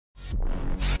Kia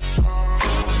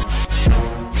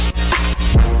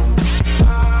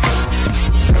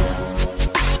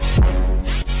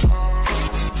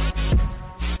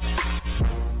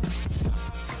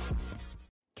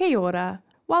ora.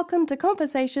 Welcome to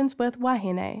Conversations with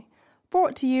Wāhine,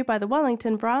 brought to you by the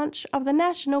Wellington branch of the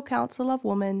National Council of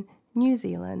Women, New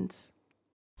Zealand.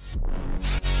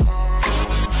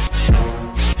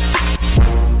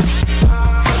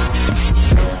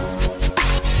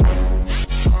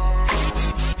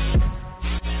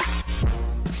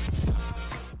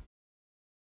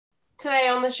 Today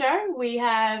on the show, we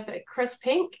have Chris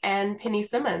Penk and Penny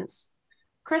Simmonds.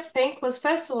 Chris Penk was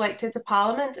first elected to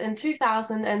Parliament in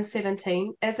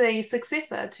 2017 as a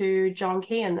successor to John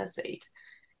Key in the seat.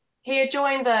 He had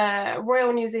joined the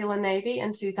Royal New Zealand Navy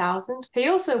in 2000. He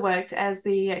also worked as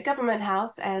the Government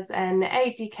House as an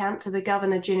aide-de-camp to the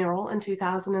Governor-General in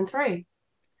 2003.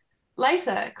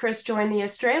 Later, Chris joined the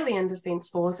Australian Defence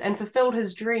Force and fulfilled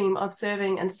his dream of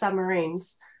serving in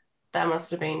submarines. That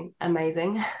must have been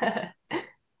amazing.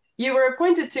 You were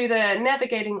appointed to the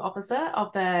Navigating Officer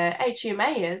of the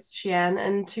HMAS Sheean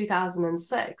in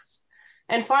 2006,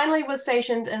 and finally was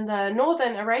stationed in the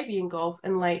Northern Arabian Gulf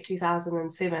in late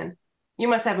 2007. You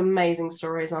must have amazing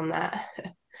stories on that.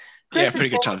 Yeah, pretty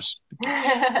good times.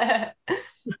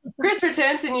 Chris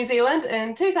returned to New Zealand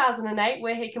in 2008,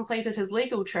 where he completed his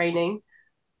legal training,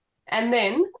 and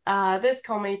then this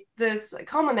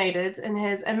culminated in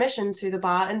his admission to the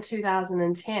bar in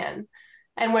 2010.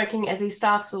 And working as a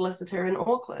staff solicitor in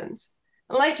Auckland.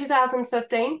 In late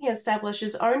 2015, he established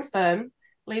his own firm,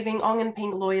 leaving Ong and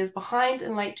Penk lawyers behind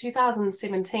in late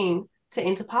 2017 to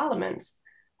enter Parliament.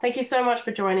 Thank you so much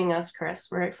for joining us, Chris.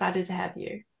 We're excited to have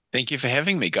you. Thank you for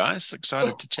having me, guys.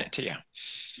 Excited to chat to you.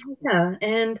 Yeah,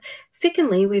 and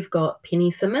secondly, we've got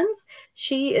Penny Simmonds.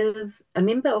 She is a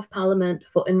Member of Parliament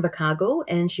for Invercargill,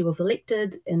 and she was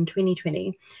elected in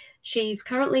 2020. She's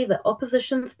currently the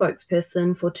Opposition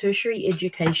Spokesperson for Tertiary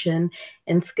Education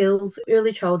and Skills,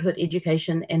 Early Childhood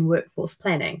Education and Workforce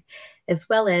Planning, as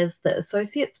well as the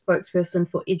Associate Spokesperson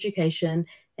for Education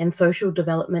and Social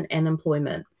Development and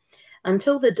Employment.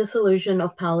 Until the dissolution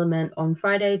of Parliament on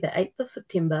Friday, the 8th of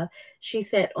September, she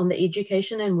sat on the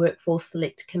Education and Workforce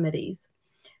Select Committees.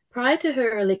 Prior to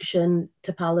her election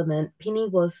to Parliament, Penny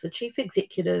was the Chief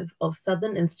Executive of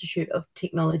Southern Institute of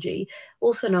Technology,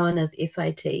 also known as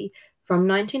SIT, from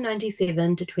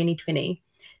 1997 to 2020.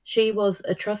 She was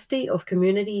a trustee of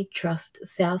Community Trust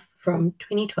South from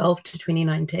 2012 to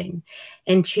 2019,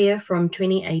 and chair from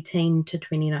 2018 to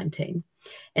 2019,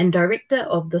 and director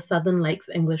of the Southern Lakes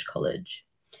English College.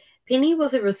 Penny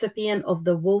was a recipient of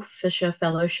the Wolf Fisher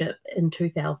Fellowship in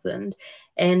 2000,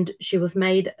 and she was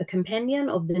made a companion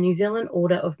of the New Zealand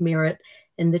Order of Merit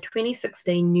in the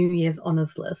 2016 New Year's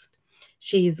Honours List.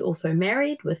 She is also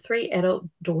married with 3 adult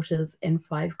daughters and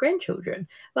 5 grandchildren.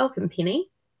 Welcome, Penny.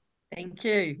 Thank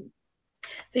you.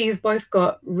 So you've both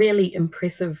got really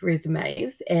impressive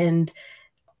resumes, and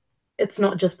it's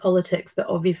not just politics, but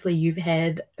obviously you've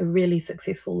had a really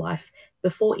successful life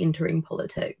before entering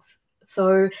politics.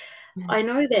 So I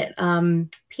know that,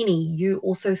 Penny, you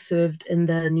also served in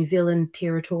the New Zealand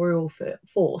Territorial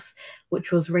Force,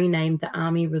 which was renamed the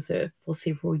Army Reserve for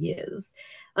several years.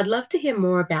 I'd love to hear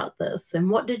more about this, and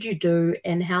what did you do,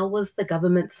 and how was the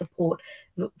government support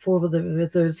for the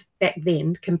reserves back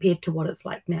then compared to what it's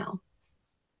like now?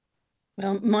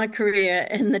 Well, my career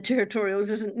in the territorials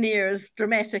isn't near as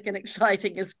dramatic and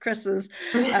exciting as Chris's,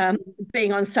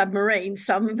 being on submarines,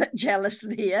 so I'm a bit jealous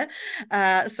here.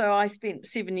 So I spent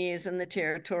 7 years in the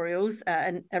territorials,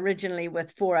 and originally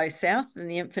with 40 South in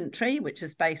the infantry, which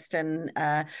was based in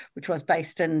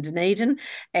Dunedin,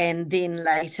 and then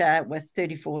later with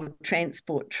 34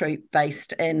 Transport Troop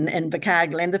based in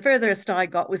Invercargill. And the furthest I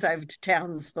got was over to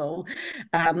Townsville,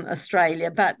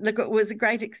 Australia. But look, it was a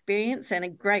great experience and a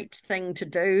great thing to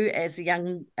do as a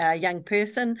young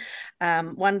person.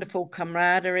 Wonderful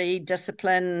camaraderie,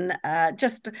 discipline,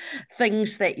 just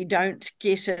things that you don't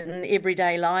get in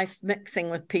everyday life, mixing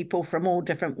with people from all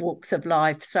different walks of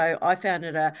life. So I found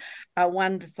it a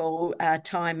wonderful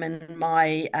time in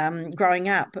my growing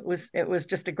up. It was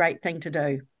just a great thing to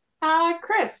do.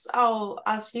 Chris, I'll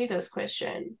ask you this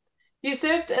question. You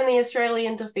served in the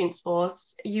Australian Defence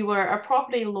Force. You were a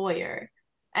property lawyer.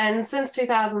 And since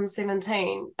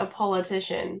 2017, a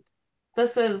politician.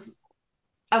 This is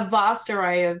a vast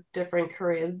array of different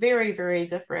careers, very, very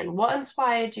different. What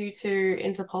inspired you to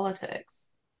enter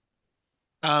politics?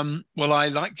 Well, I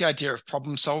like the idea of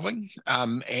problem solving,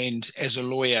 and as a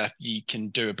lawyer, you can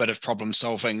do a bit of problem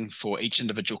solving for each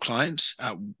individual client,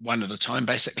 one at a time,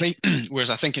 basically. Whereas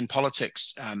I think in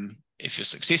politics, if you're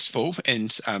successful,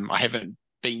 and I haven't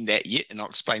been that yet, and I'll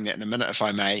explain that in a minute if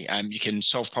I may. You can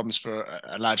solve problems for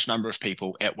a large number of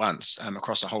people at once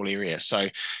across a whole area. So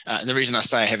and the reason I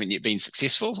say I haven't yet been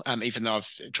successful, even though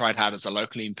I've tried hard as a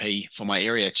local MP for my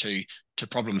area to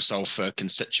problem solve for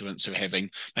constituents who are having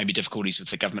maybe difficulties with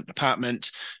the government department,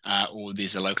 or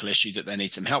there's a local issue that they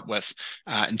need some help with.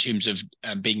 In terms of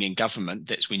being in government,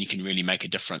 that's when you can really make a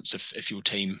difference if your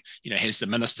team, has the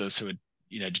ministers who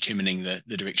are determining the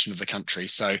direction of the country.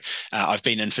 So I've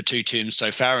been in for 2 terms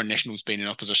so far, and National's been in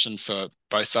opposition for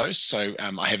both those. So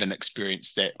I haven't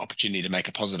experienced that opportunity to make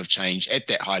a positive change at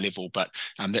that high level, but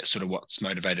that's sort of what's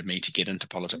motivated me to get into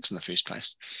politics in the first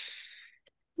place.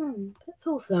 That's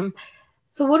awesome.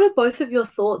 So what are both of your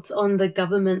thoughts on the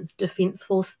government's Defence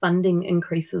Force funding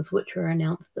increases which were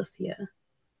announced this year?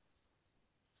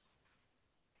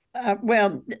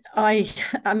 Well, I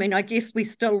mean, I guess we're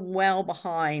still well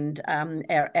behind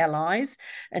our allies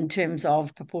in terms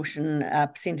of proportion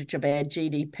percentage of our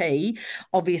GDP.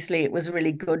 Obviously, it was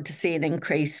really good to see an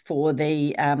increase for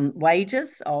the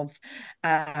wages of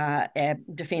our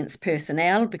defence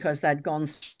personnel, because they'd gone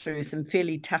through some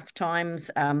fairly tough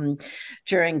times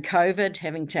during COVID,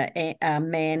 having to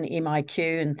man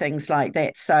MIQ and things like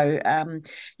that. So,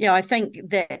 I think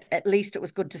that at least it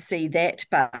was good to see that,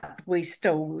 but we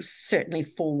still certainly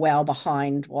fall well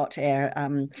behind what our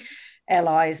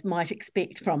allies might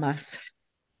expect from us.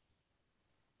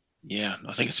 Yeah,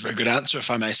 I think it's a very good answer,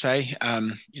 if I may say.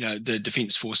 The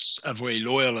Defence Force are very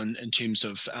loyal in terms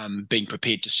of being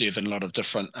prepared to serve in a lot of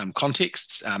different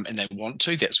contexts, and they want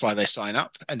to. That's why they sign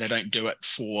up, and they don't do it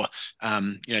for,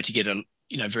 to get a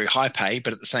very high pay,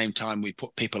 but at the same time, we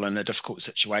put people in a difficult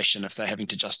situation if they're having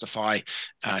to justify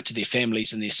to their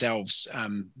families and themselves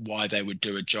why they would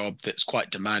do a job that's quite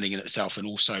demanding in itself, and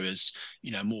also is,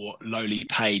 more lowly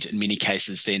paid in many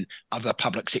cases than other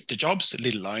public sector jobs,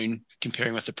 let alone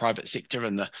comparing with the private sector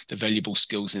and the valuable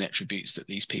skills and attributes that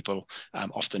these people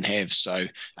often have. So,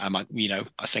 I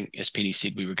think, as Penny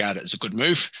said, we regard it as a good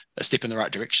move, a step in the right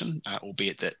direction,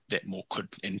 albeit that more could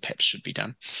and perhaps should be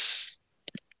done.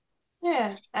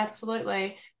 Yeah,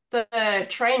 absolutely. The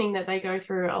training that they go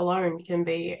through alone can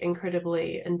be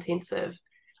incredibly intensive.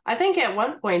 I think at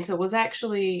one point it was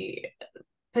actually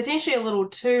potentially a little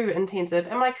too intensive.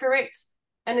 Am I correct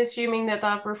in assuming that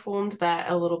they've reformed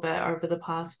that a little bit over the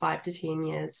past 5 to 10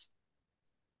 years?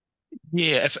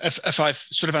 Yeah, if I've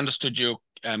sort of understood your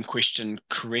question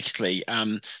correctly,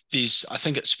 I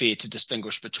think it's fair to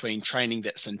distinguish between training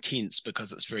that's intense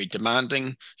because it's very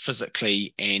demanding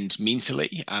physically and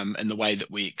mentally, in the way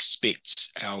that we expect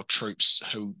our troops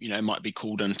who might be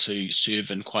called in to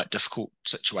serve in quite difficult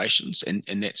situations, and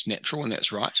that's natural and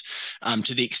that's right.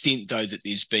 To the extent though that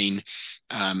there's been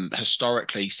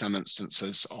historically some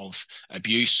instances of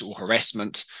abuse or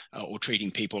harassment, or treating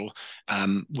people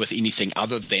with anything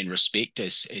other than respect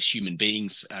as human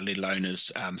beings, let alone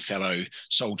as fellow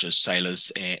soldiers,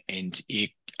 sailors, and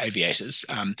aviators.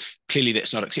 Clearly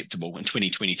that's not acceptable in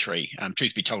 2023.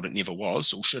 Truth be told, it never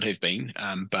was or should have been,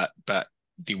 but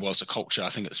there was a culture, I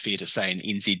think it's fair to say, in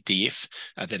NZDF,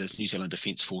 that is New Zealand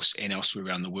Defence Force, and elsewhere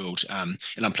around the world. And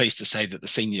I'm pleased to say that the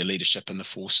senior leadership in the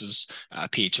forces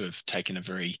appear to have taken a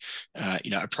very,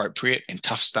 appropriate and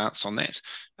tough stance on that.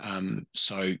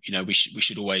 So, we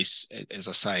should always, as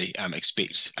I say,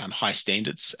 expect high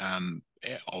standards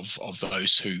of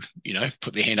those who,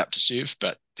 put their hand up to serve,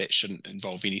 but that shouldn't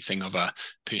involve anything of a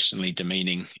personally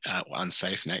demeaning or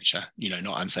unsafe nature,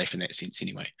 not unsafe in that sense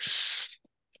anyway.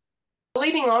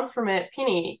 Leading on from it,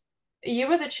 Penny, you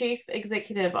were the chief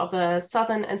executive of the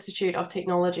Southern Institute of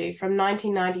Technology from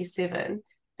 1997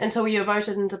 until you were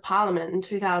voted into Parliament in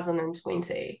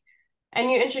 2020.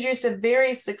 And you introduced a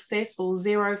very successful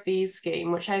zero fees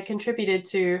scheme, which had contributed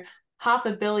to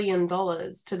 $500 million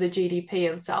to the GDP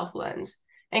of Southland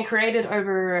and created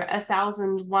over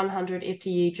 1,100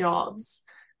 FTE jobs,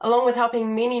 along with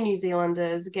helping many New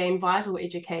Zealanders gain vital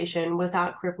education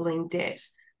without crippling debt.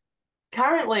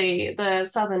 Currently, the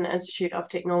Southern Institute of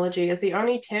Technology is the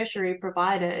only tertiary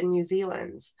provider in New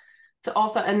Zealand to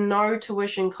offer a no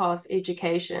tuition cost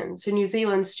education to New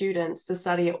Zealand students to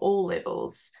study at all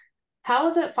levels. How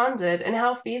is it funded, and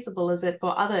how feasible is it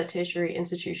for other tertiary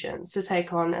institutions to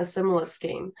take on a similar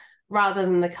scheme rather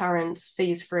than the current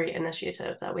fees-free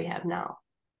initiative that we have now?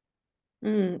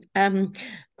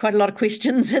 Quite a lot of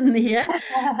questions in there.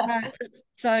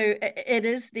 So it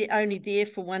is only there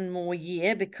for one more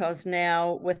year, because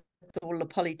now with all the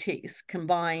politics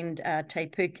combined, Te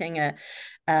Pukenga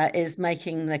is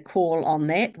making the call on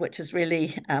that, which is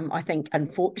really, I think,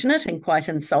 unfortunate and quite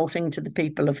insulting to the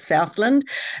people of Southland,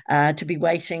 to be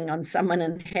waiting on someone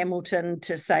in Hamilton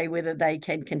to say whether they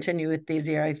can continue with their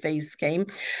zero fees scheme.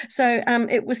 So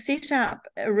it was set up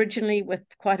originally with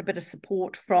quite a bit of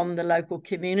support from the local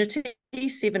community.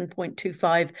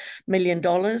 $7.25 million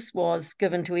was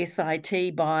given to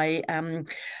SIT by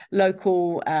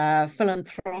local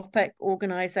philanthropic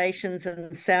organisations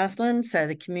in Southland, so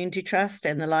the Community Trust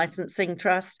and the Licensing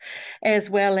Trust, as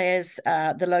well as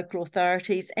the local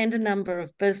authorities and a number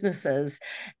of businesses.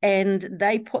 And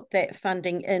they put that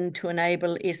funding in to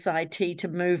enable SIT to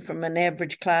move from an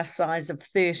average class size of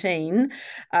 13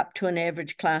 up to an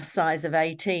average class size of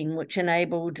 18, which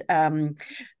enabled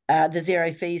the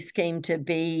zero fees scheme to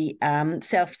be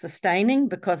self-sustaining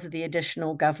because of the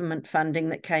additional government funding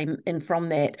that came in from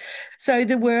that. So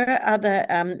there were other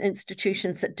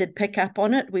institutions that did pick up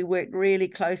on it. We worked really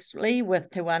closely with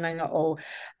Te Wānanga o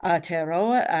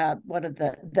Aotearoa, one of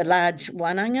the large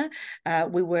wānanga.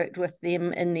 We worked with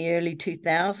them in the early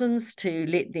 2000s to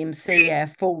let them see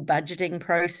our full budgeting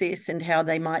process and how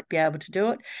they might be able to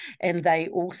do it. And they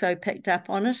also picked up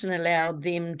on it and allowed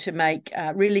them to make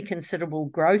really considerable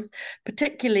growth,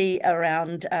 particularly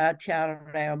around Te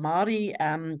Reo Māori,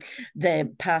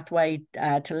 the pathway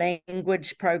to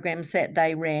language programs that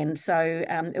they ran. So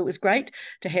it was great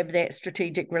to have that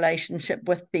strategic relationship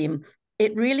with them.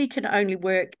 It really can only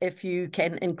work if you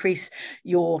can increase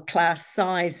your class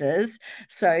sizes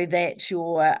so that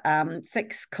your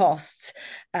fixed costs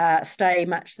stay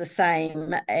much the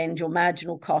same and your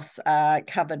marginal costs are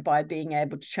covered by being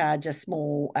able to charge a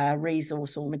small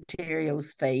resource or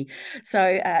materials fee.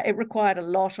 So it required a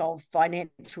lot of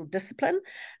financial discipline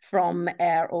from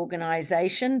our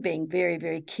organisation, being very,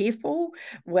 very careful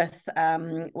with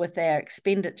our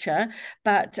expenditure.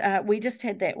 But we just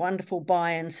had that wonderful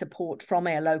buy-in support from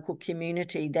our local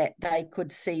community that they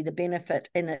could see the benefit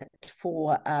in it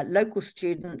for local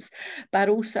students, but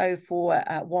also for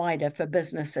wider, for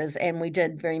businesses. And we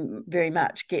did very, very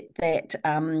much get that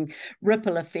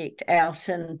ripple effect out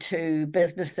into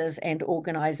businesses and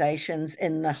organisations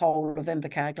in the whole of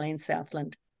Invercargill and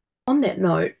Southland. On that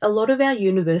note, a lot of our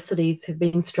universities have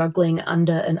been struggling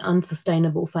under an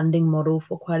unsustainable funding model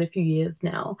for quite a few years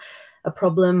now, a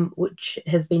problem which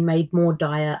has been made more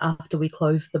dire after we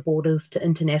closed the borders to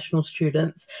international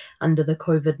students under the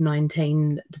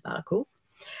COVID-19 debacle.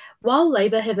 While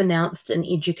Labor have announced an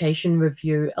education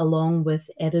review along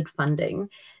with added funding,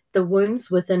 the wounds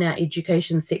within our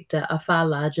education sector are far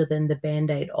larger than the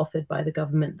band-aid offered by the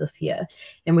government this year.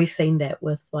 And we've seen that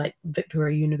with like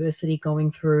Victoria University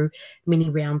going through many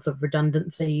rounds of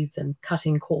redundancies and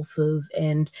cutting courses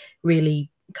and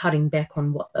really cutting back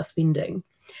on what they're spending.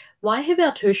 Why have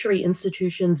our tertiary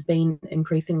institutions been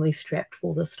increasingly strapped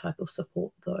for this type of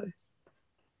support though?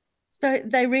 So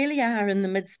they really are in the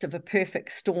midst of a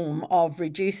perfect storm of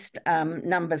reduced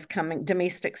numbers coming,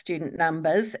 domestic student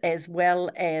numbers, as well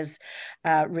as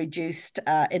reduced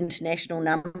international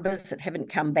numbers that haven't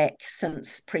come back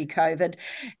since pre-COVID.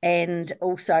 And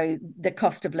also the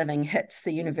cost of living hits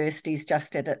the universities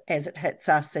just as it hits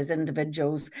us as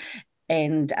individuals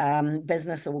and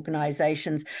business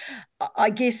organisations.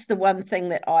 I guess the one thing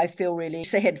that I feel really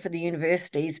sad for the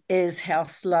universities is how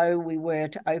slow we were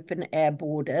to open our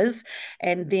borders,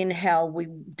 and then how we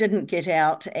didn't get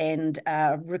out and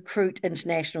recruit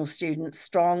international students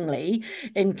strongly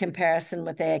in comparison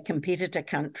with our competitor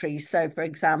countries. So, for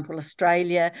example,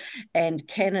 Australia and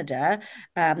Canada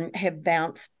have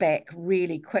bounced back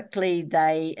really quickly.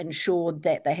 They ensured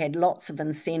that they had lots of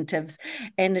incentives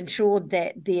and ensured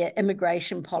that their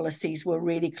immigration policies were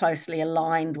really closely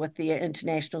aligned with the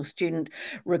international student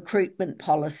recruitment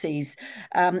policies.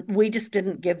 We just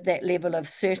didn't give that level of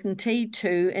certainty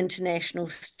to international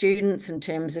students in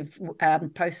terms of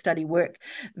post-study work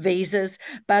visas,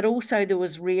 but also there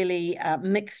was really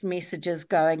mixed messages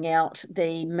going out.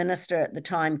 The minister at the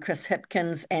time, Chris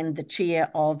Hipkins, and the chair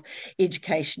of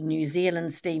Education New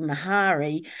Zealand, Steve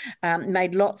Mahari,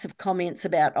 made lots of comments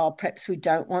about, perhaps we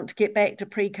don't want to get back to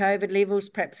pre-COVID levels,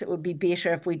 perhaps it would be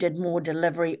better if we did more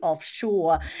delivery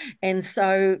offshore. And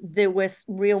so there was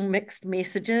real mixed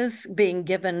messages being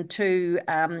given to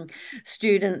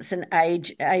students and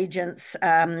agents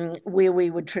where we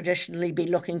would traditionally be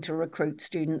looking to recruit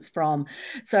students from.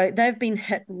 So they've been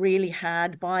hit really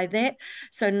hard by that.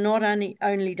 So not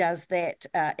only does that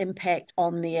impact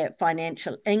on their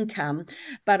financial income,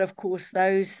 but of course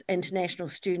those international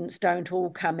students don't all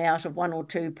come out of one or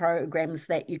two programs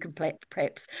that you can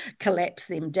perhaps collapse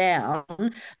them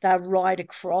down. They're right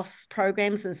across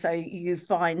programs, and so So you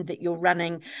find that you're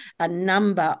running a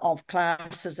number of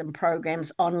classes and programs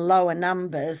on lower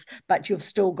numbers, but you've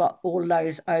still got all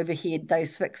those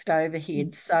fixed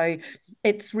overheads. So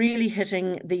it's really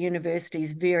hitting the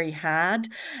universities very hard.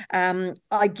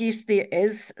 I guess there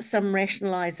is some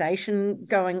rationalisation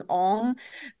going on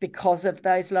because of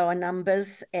those lower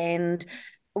numbers, and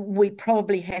we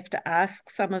probably have to ask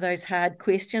some of those hard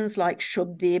questions, like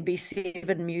should there be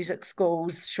 7 music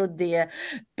schools? Should there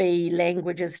be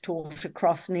languages taught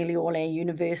across nearly all our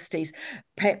universities?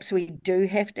 Perhaps we do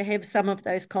have to have some of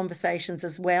those conversations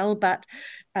as well, but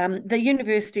the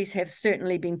universities have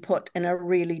certainly been put in a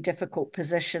really difficult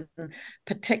position,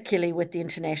 particularly with the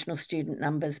international student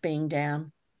numbers being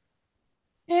down.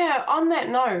 Yeah, on that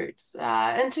note,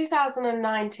 in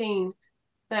 2019,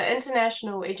 the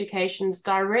international education's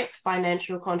direct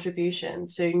financial contribution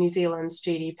to New Zealand's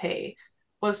GDP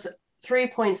was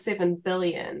 3.7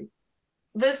 billion.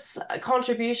 This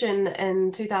contribution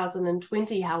in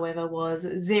 2020, however, was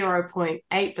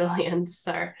 0.8 billion.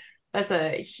 So that's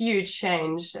a huge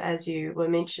change, as you were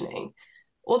mentioning.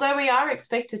 Although we are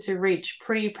expected to reach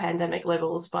pre-pandemic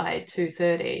levels by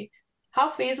 2030, how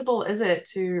feasible is it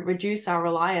to reduce our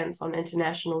reliance on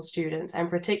international students and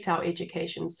protect our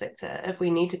education sector if we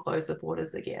need to close the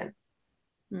borders again?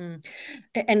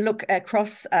 And look,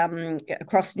 across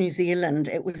New Zealand,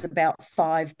 it was about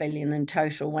 5 billion in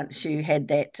total once you had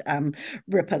that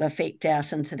ripple effect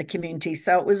out into the community.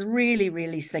 So it was really,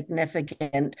 really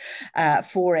significant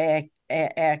for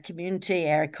our community,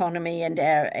 our economy, and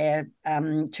our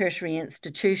tertiary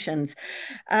institutions.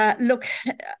 Look,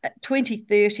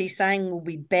 2030, saying we'll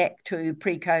be back to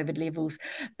pre-COVID levels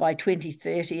by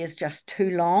 2030 is just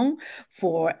too long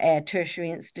for our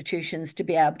tertiary institutions to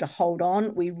be able to hold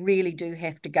on. We really do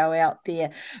have to go out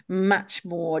there much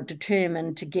more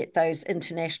determined to get those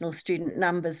international student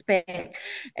numbers back.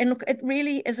 And look, it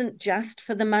really isn't just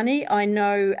for the money. I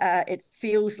know it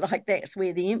feels like that's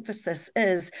where the emphasis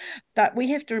is, but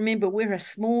we have to remember we're a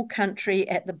small country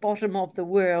at the bottom of the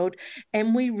world,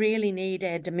 and we really need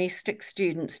our domestic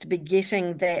students to be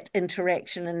getting that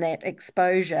interaction and that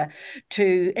exposure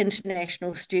to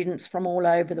international students from all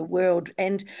over the world.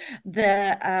 And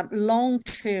the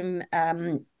long-term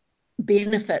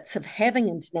benefits of having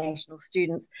international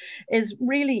students is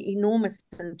really enormous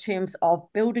in terms of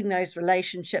building those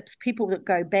relationships, people that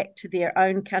go back to their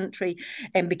own country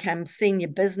and become senior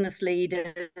business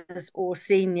leaders or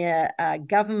senior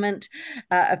government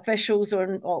officials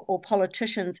or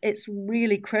politicians. It's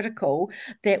really critical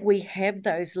that we have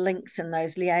those links and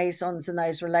those liaisons and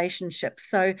those relationships.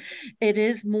 So it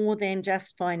is more than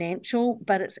just financial,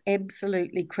 but it's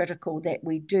absolutely critical that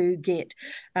we do get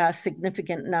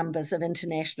significant numbers of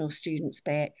international students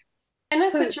back. In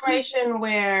a situation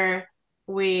where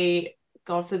we,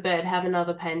 God forbid, have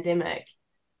another pandemic,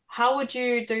 how would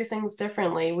you do things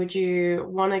differently? Would you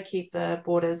want to keep the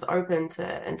borders open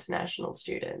to international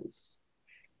students?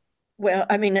 Well,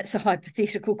 I mean, it's a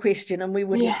hypothetical question and we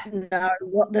wouldn't know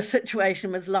what the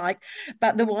situation was like,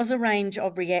 but there was a range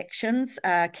of reactions.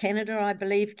 Canada, I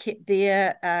believe, kept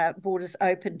their borders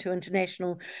open to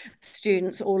international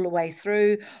students all the way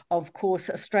through. Of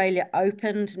course, Australia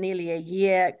opened nearly a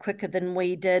year quicker than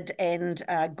we did and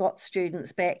got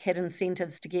students back, had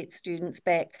incentives to get students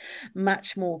back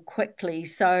much more quickly.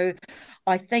 So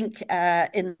I think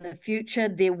in the future,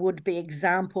 there would be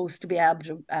examples to be able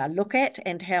to look at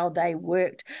and how they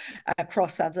worked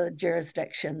across other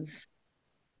jurisdictions.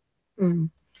 And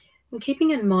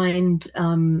keeping in mind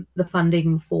the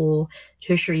funding for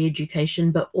tertiary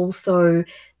education, but also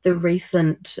the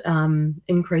recent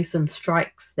increase in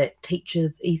strikes that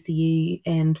teachers, ECE,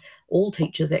 and all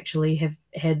teachers actually have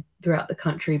had throughout the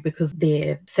country because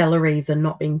their salaries are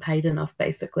not being paid enough,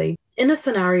 basically. In a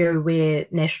scenario where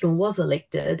National was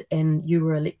elected and you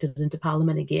were elected into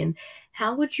Parliament again,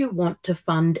 how would you want to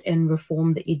fund and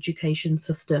reform the education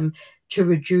system to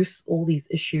reduce all these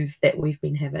issues that we've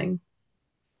been having?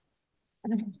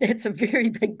 That's a very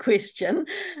big question.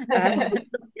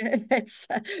 It's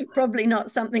probably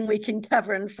not something we can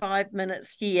cover in 5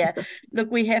 minutes here. Look,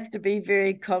 we have to be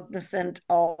very cognizant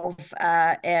of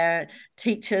our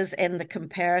teachers and the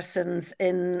comparisons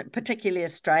in particularly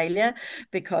Australia,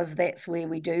 because that's where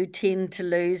we do tend to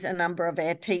lose a number of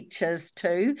our teachers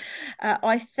too.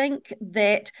 I think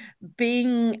that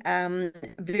being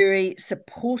very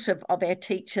supportive of our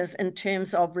teachers in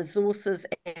terms of resources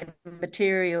and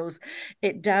materials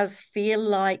it does feel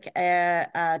like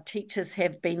our teachers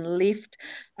have been left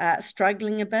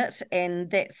struggling a bit, and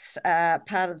that's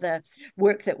part of the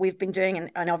work that we've been doing,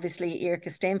 and obviously Erica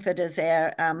Stanford is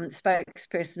our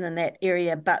spokesperson in that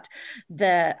area, but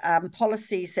the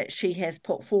policies that she has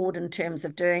put forward in terms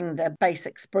of doing the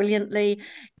basics brilliantly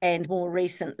and more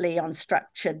recently on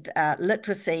structured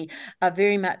literacy are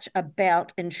very much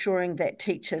about ensuring that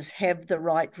teachers have the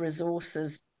right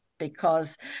resources,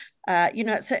 because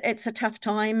it's a tough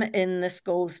time in the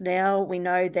schools now. We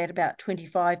know that about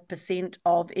 25%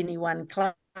 of any one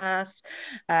class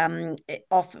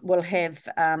will have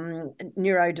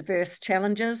neurodiverse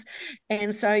challenges,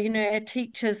 and so our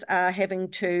teachers are having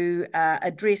to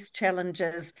address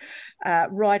challenges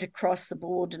right across the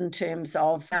board in terms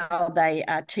of how they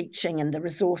are teaching and the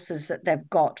resources that they've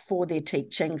got for their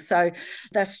teaching. So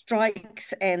the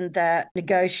strikes and the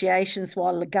negotiations,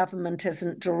 while the government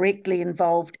isn't directly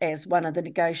involved as one of the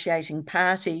negotiating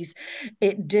parties,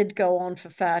 it did go on for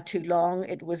far too long.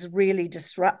 It was really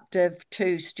disruptive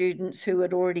to students who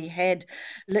had already had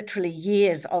literally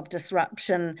years of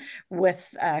disruption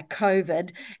with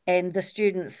COVID, and the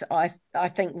students, I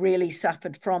think, really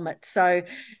suffered from it. So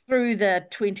through the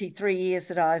 23 years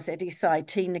that I was at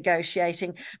SIT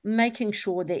negotiating, making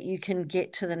sure that you can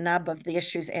get to the nub of the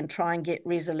issues and try and get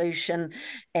resolution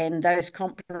and those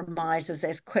compromises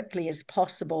as quickly as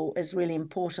possible is really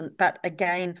important. But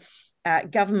again,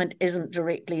 government isn't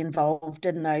directly involved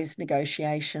in those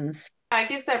negotiations. I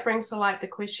guess that brings to light the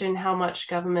question how much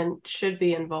government should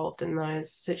be involved in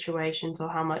those situations, or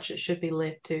how much it should be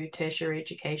left to tertiary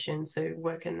education who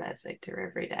work in that sector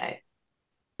every day.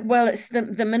 Well, it's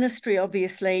the ministry,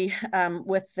 obviously,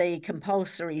 with the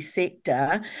compulsory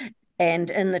sector.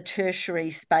 And in the tertiary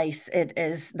space,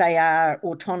 they are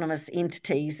autonomous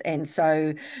entities, and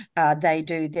so they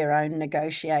do their own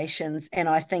negotiations. And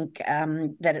I think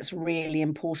that it's really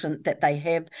important that they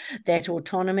have that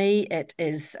autonomy. It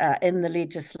is in the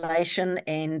legislation,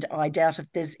 and I doubt if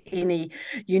there's any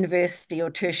university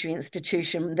or tertiary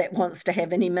institution that wants to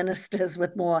have any ministers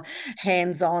with more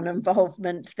hands-on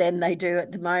involvement than they do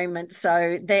at the moment.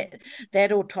 So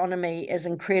that autonomy is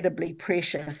incredibly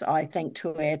precious, I think,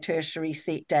 to our tertiary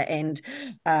sector, and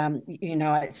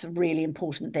it's really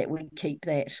important that we keep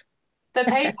that. The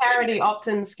pay parity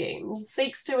opt-in scheme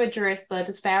seeks to address the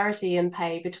disparity in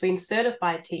pay between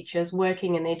certified teachers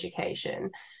working in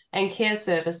education and care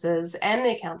services and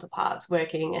their counterparts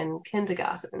working in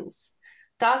kindergartens.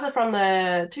 Data from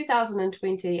the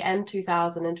 2020 and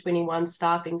 2021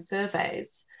 staffing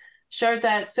surveys showed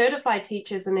that certified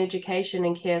teachers in education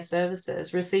and care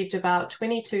services received about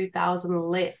 22,000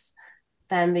 less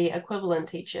than the equivalent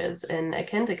teachers in a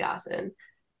kindergarten.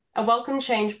 A welcome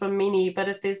change for many, but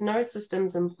if there's no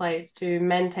systems in place to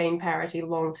maintain parity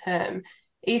long term,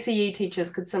 ECE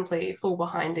teachers could simply fall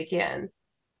behind again.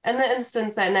 In the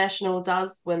instance that National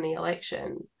does win the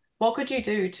election, what could you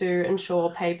do to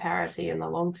ensure pay parity in the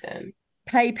long term?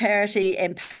 Pay parity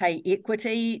and pay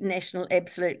equity, National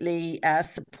absolutely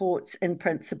supports in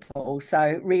principle.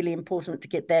 So really important to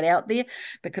get that out there,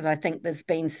 because I think there's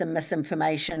been some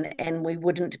misinformation and we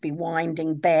wouldn't be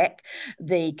winding back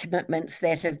the commitments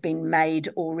that have been made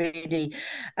already.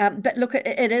 But look,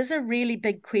 it is a really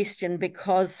big question,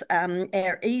 because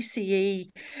our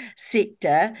ECE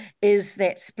sector is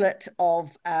that split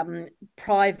of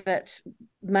private,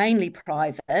 mainly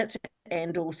private,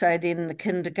 and also then the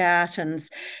kindergartens.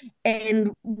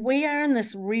 And we are in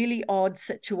this really odd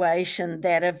situation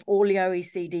that of all the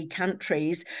OECD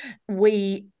countries,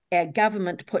 our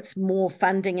government puts more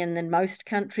funding in than most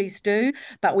countries do,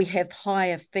 but we have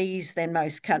higher fees than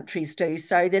most countries do.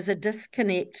 So there's a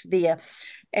disconnect there.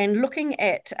 And looking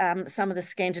at some of the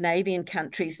Scandinavian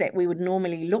countries that we would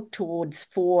normally look towards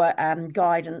for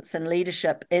guidance and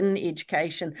leadership in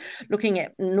education, looking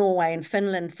at Norway and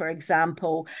Finland, for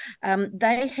example,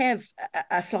 they have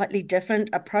a slightly different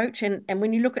approach. And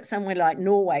when you look at somewhere like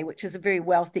Norway, which is a very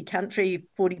wealthy country,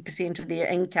 40% of their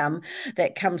income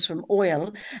that comes from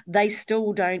oil, they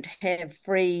still don't have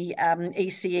free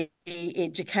ECE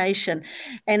education.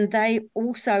 And they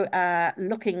also are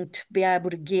looking to be able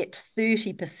to get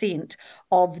 30%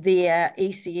 of their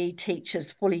ECE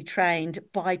teachers fully trained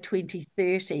by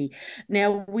 2030.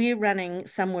 Now, we're running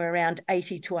somewhere around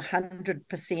 80 to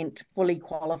 100% fully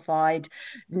qualified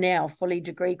now, fully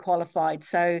degree qualified.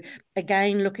 So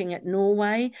again, looking at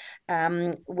Norway,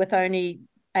 with only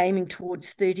aiming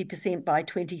towards 30% by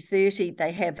 2030,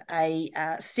 they have a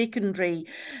secondary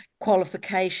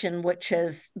qualification, which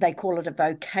is, they call it a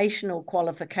vocational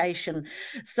qualification.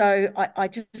 So I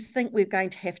just think we're going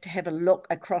to have a look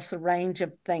across a range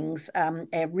of things,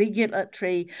 our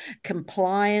regulatory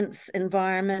compliance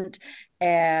environment,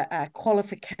 our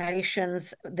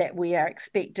qualifications that we are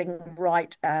expecting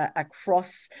right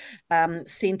across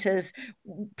centres,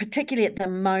 particularly at the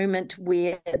moment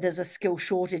where there's a skill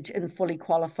shortage in fully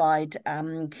qualified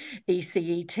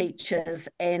ECE teachers.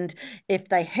 And if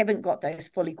they haven't got those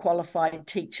fully qualified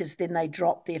teachers, then they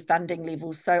drop their funding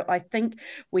levels. So I think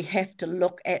we have to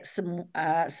look at some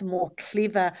more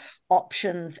clever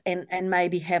options and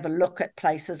maybe have a look at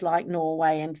places like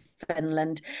Norway and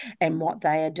Finland and what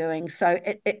they are doing. So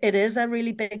it is a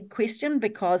really big question,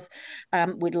 because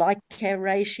we'd like our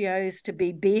ratios to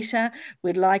be better,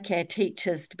 we'd like our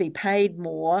teachers to be paid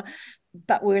more,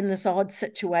 but we're in this odd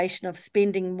situation of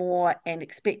spending more and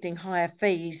expecting higher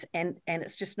fees, and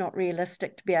it's just not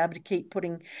realistic to be able to keep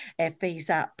putting our fees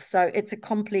up. So it's a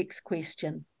complex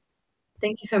question.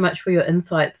 Thank you so much for your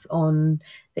insights on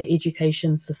the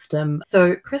education system.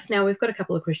 So, Chris, now we've got a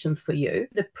couple of questions for you.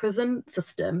 The prison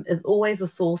system is always a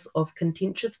source of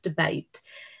contentious debate,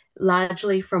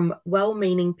 largely from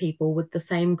well-meaning people with the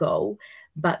same goal,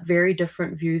 but very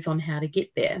different views on how to get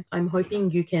there. I'm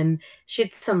hoping you can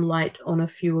shed some light on a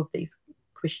few of these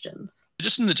questions.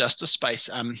 Just in the justice space,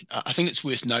 I think it's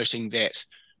worth noting that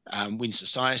when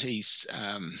societies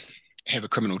have a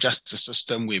criminal justice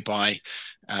system whereby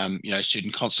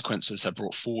certain consequences are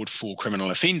brought forward for criminal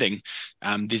offending,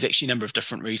 there's actually a number of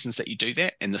different reasons that you do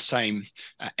that, and the same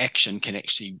action can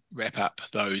actually wrap up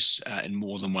those in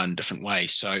more than one different way.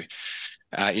 So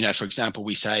for example,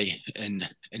 we say in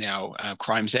our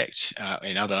Crimes Act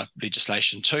and other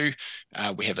legislation too,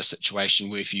 we have a situation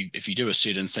where if you do a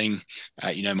certain thing,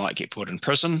 might get put in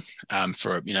prison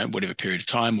for whatever period of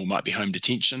time, or might be home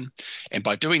detention. And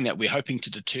by doing that, we're hoping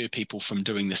to deter people from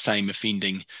doing the same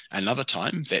offending another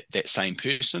time, that same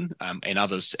person and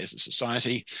others as a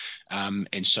society.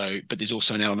 But there's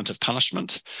also an element of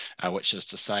punishment, which is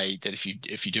to say that if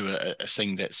you do a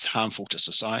thing that's harmful to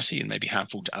society and maybe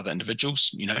harmful to other individuals,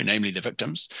 namely the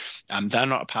victims, they're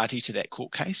not a party to that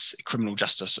court case. Criminal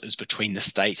justice is between the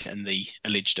state and the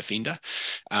alleged offender,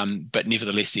 but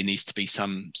nevertheless there needs to be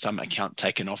some account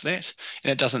taken of that,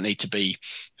 and it doesn't need to be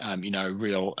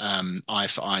real eye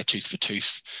for eye, tooth for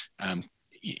tooth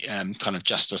kind of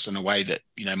justice in a way that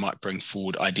might bring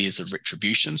forward ideas of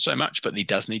retribution so much, but there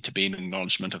does need to be an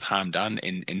acknowledgement of harm done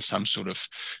and some sort of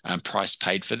price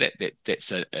paid for that.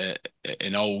 That's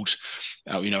an old,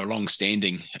 a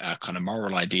long-standing kind of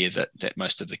moral idea that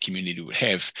most of the community would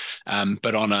have.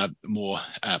 But on a more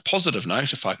positive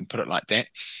note, if I can put it like that,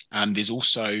 there's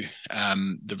also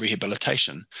the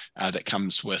rehabilitation that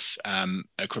comes with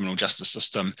a criminal justice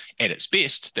system at its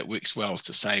best that works well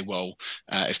to say, well,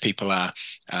 if people are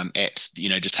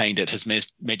detained at His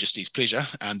Majesty's pleasure,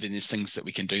 then there's things that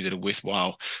we can do that are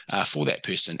worthwhile for that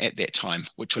person at that time,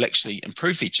 which will actually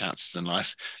improve their chances in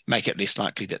life, make it less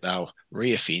likely that they'll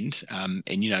reoffend.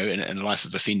 And a life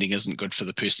of offending isn't good for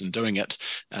the person doing it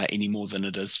any more than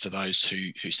it is for those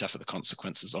who suffer the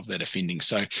consequences of that offending.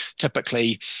 So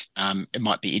typically, it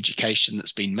might be education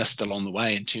that's been missed along the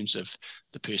way in terms of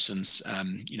the person's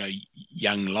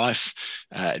young life.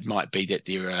 It might be that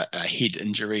there are head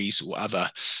injuries or other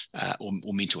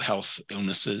or mental health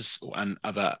illnesses or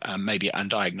other maybe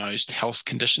undiagnosed health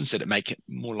conditions that make it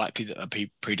more likely that they'll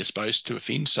be predisposed to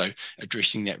offend. So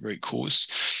addressing that root cause.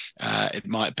 It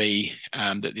might be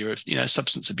that there are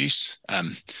substance abuse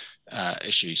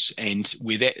issues, and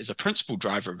where that is a principal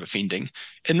driver of offending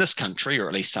in this country, or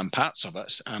at least some parts of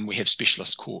it, we have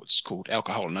specialist courts called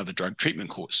alcohol and other drug treatment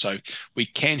courts. So we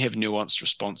can have nuanced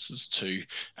responses to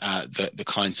the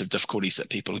kinds of difficulties that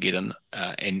people get in,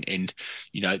 and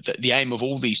the aim of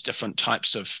all these different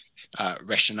types of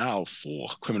rationale for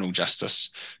criminal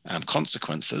justice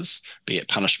consequences, be it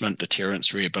punishment,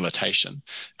 deterrence, rehabilitation,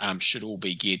 should all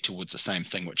be geared towards the same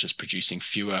thing, which is producing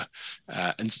fewer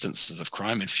instances of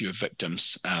crime and fewer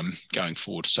victims going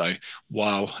forward. So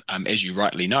while, as you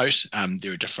rightly note,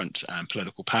 there are different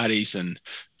political parties and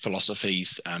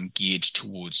philosophies geared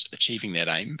towards achieving that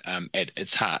aim, at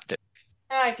its heart.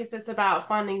 I guess it's about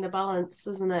finding the balance,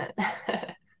 isn't it?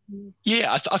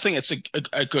 Yeah, I think it's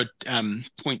a good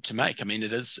point to make. I mean,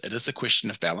 it is a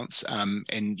question of balance,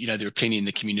 and there are plenty in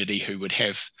the community who would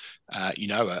have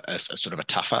a sort of a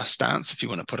tougher stance, if you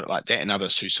want to put it like that, and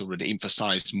others who sort of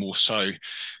emphasise more so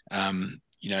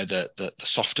the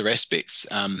softer aspects.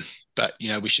 but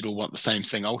we should all want the same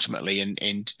thing ultimately,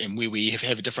 and where we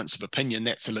have a difference of opinion,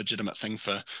 that's a legitimate thing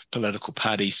for political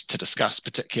parties to discuss,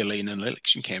 particularly in an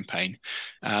election campaign.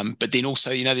 But then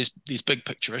also, there's big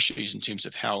picture issues in terms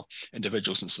of how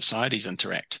individuals and societies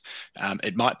interact.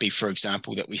 It might be, for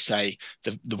example, that we say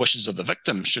the wishes of the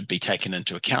victim should be taken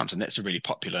into account, and that's a really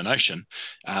popular notion.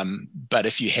 But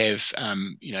if you have,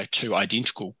 two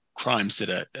identical crimes that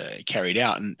are carried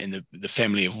out, and the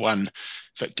family of one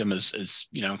victim is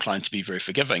inclined to be very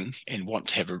forgiving and want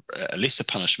to have a lesser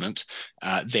punishment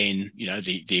than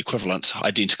the equivalent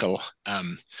identical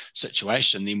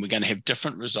situation, then we're going to have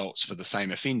different results for the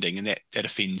same offending, and that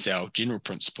offends our general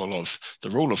principle of the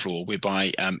rule of law,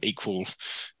 whereby equal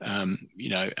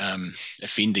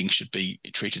offending should be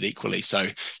treated equally. So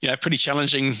pretty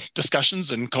challenging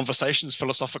discussions and conversations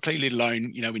philosophically, let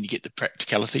alone when you get the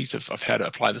practicalities of how to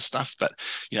apply the stuff. But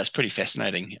it's pretty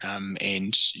fascinating,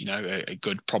 and a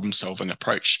good problem-solving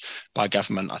approach by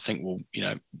government, I think, will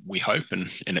we hope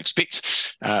and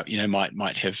expect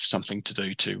might have something to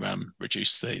do to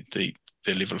reduce the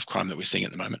level of crime that we're seeing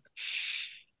at the moment.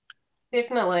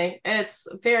 Definitely. It's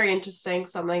very interesting,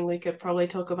 something we could probably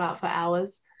talk about for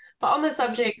hours. But on the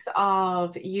subject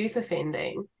of youth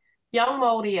offending, young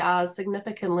Māori are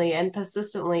significantly and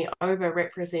persistently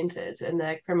overrepresented in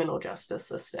the criminal justice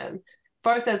system,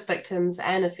 both as victims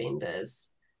and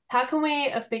offenders. How can we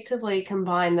effectively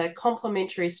combine the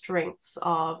complementary strengths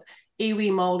of iwi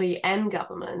Māori and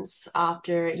governments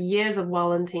after years of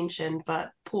well-intentioned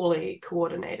but poorly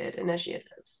coordinated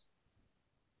initiatives?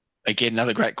 Again,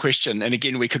 another great question. And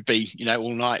again, we could be,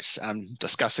 all night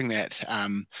discussing that.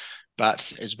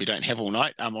 But as we don't have all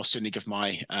night, I'll certainly give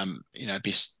my,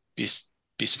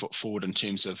 best foot forward in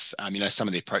terms of some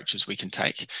of the approaches we can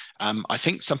take. I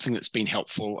think something that's been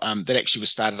helpful that actually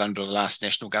was started under the last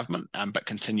national government, but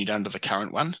continued under the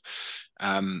current one.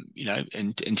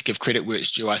 And to give credit where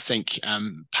it's due, I think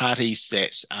parties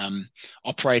that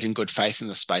operate in good faith in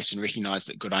the space and recognise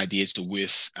that good ideas are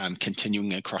worth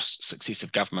continuing across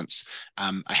successive governments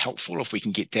are helpful if we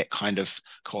can get that kind of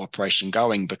cooperation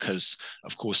going, because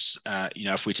of course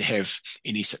if we're to have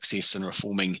any success in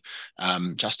reforming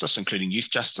justice, including youth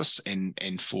justice,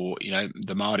 and for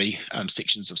the Māori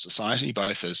sections of society,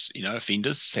 both as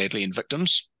offenders sadly and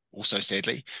victims also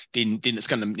sadly, then it's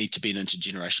going to need to be an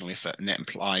intergenerational effort, and that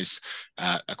implies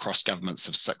across governments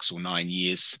of 6 or 9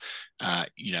 years,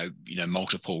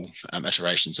 multiple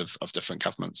iterations of different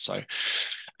governments. So,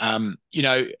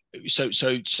 so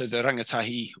the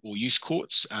rangatahi or youth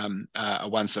courts are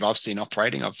ones that I've seen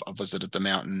operating. I've visited them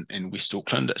out in West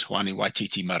Auckland at Wāhine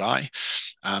Waititi Marae,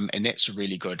 and that's a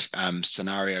really good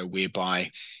scenario whereby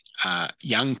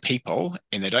young people,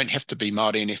 and they don't have to be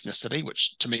Māori in ethnicity,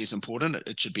 which to me is important.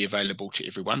 It should be available to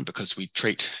everyone because we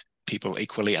treat people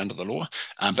equally under the law.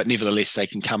 But nevertheless, they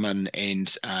can come in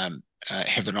and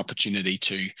have an opportunity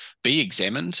to be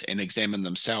examined and examine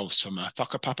themselves from a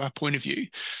whakapapa point of view,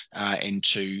 and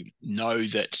to know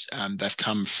that they've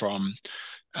come from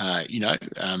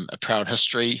a proud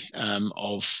history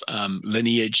of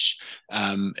lineage,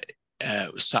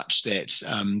 such that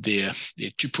their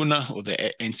tupuna or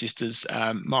their ancestors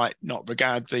might not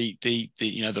regard the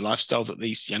lifestyle that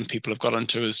these young people have got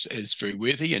into as very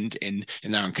worthy, and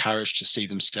they're encouraged to see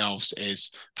themselves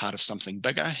as part of something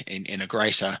bigger and a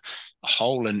greater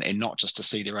whole, and not just to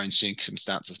see their own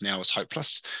circumstances now as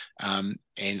hopeless.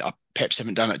 And I perhaps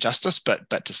haven't done it justice,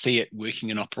 but to see it working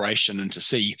in operation, and to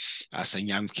see some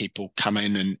young people come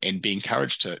in and be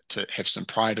encouraged to have some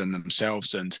pride in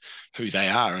themselves and who they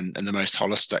are in the most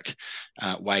holistic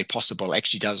way possible,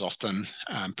 actually does often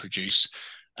produce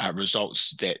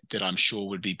results that I'm sure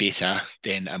would be better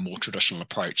than a more traditional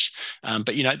approach. But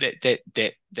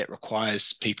that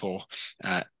requires people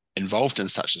involved in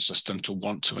such a system to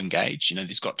want to engage.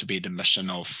 There's got to be the mission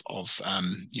of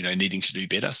needing to do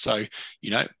better. So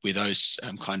where those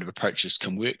kind of approaches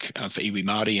can work for iwi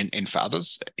Māori and for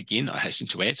others, again, I hasten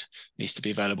to add, needs to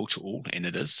be available to all, and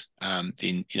it is.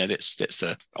 Then that's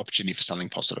the opportunity for something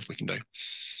positive we can do.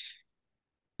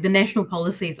 The national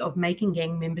policies of making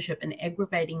gang membership an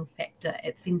aggravating factor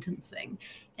at sentencing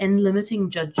and limiting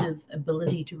judges'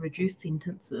 ability to reduce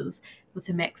sentences with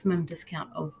a maximum discount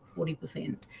of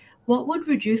 40%. What would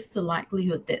reduce the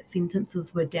likelihood that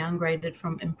sentences were downgraded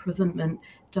from imprisonment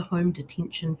to home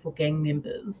detention for gang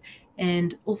members?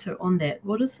 And also on that,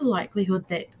 what is the likelihood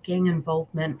that gang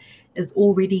involvement is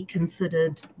already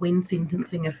considered when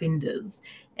sentencing offenders?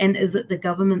 And is it the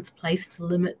government's place to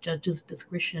limit judges'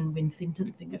 discretion when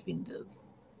sentencing offenders?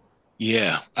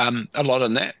 Yeah, a lot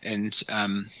on that, and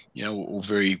all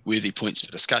very worthy points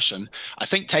for discussion. I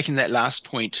think taking that last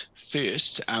point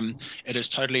first, it is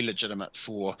totally legitimate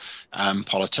for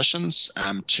politicians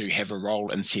to have a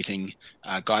role in setting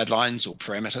guidelines or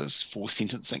parameters for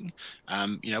sentencing.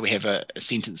 We have a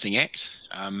Sentencing Act,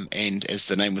 and as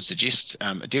the name would suggest,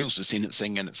 it deals with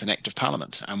sentencing, and it's an act of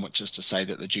Parliament, which is to say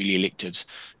that the duly elected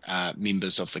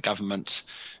members of the government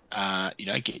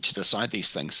get to decide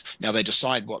these things. Now, they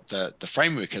decide what the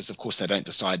framework is. Of course, they don't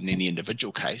decide in any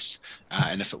individual case.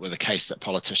 And if it were the case that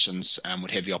politicians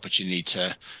would have the opportunity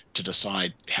to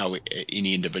decide how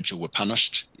any individual were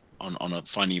punished on a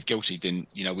finding of guilty, then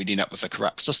we'd end up with a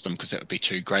corrupt system, because that would be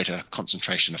too great a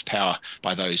concentration of power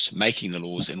by those making the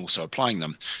laws and also applying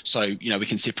them. So we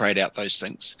can separate out those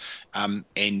things,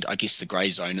 and I guess the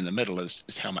grey zone in the middle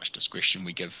is how much discretion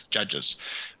we give judges.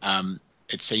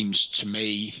 It seems to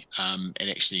me, and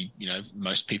actually,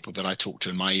 most people that I talk to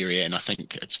in my area, and I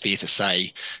think it's fair to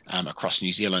say across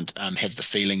New Zealand, have the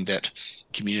feeling that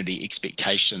community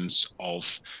expectations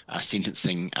of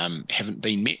sentencing haven't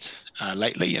been met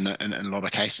lately in a lot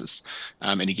of cases.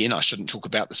 And again, I shouldn't talk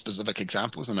about the specific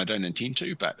examples, and I don't intend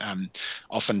to, but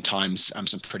oftentimes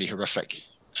some pretty horrific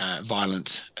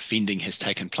violent offending has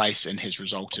taken place and has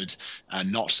resulted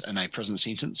not in a prison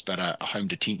sentence, but a home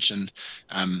detention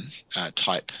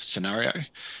type scenario.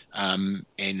 And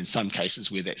in some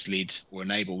cases where that's led or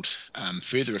enabled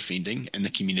further offending in the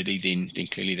community, then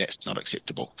clearly that's not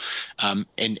acceptable.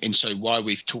 And so while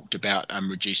we've talked about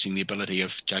reducing the ability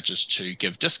of judges to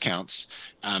give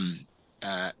discounts,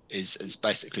 is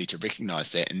basically to recognise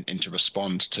that and to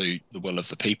respond to the will of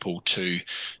the people to,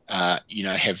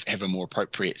 have a more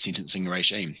appropriate sentencing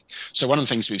regime. So one of the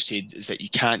things we've said is that you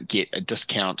can't get a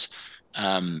discount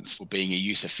for being a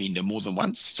youth offender more than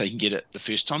once. So you can get it the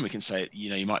first time. We can say,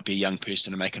 you might be a young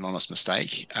person and make an honest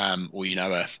mistake, or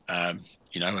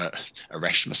a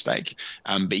rash mistake,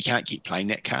 but you can't keep playing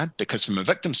that card, because from a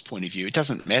victim's point of view, it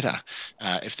doesn't matter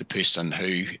if the person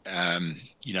who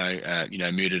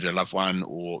murdered a loved one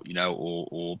or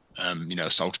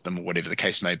assaulted them, or whatever the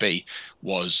case may be,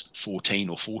 was 14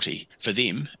 or 40. For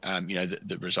them,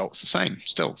 the result's the same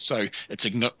still. So it's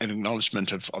an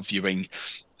acknowledgement of viewing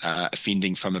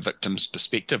offending from a victim's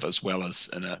perspective, as well as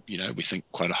in a we think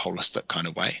quite a holistic kind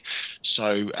of way.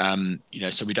 So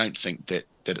so we don't think that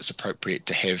it's appropriate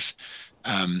to have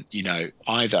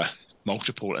either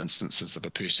multiple instances of a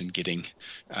person getting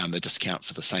a discount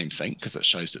for the same thing, because it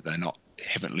shows that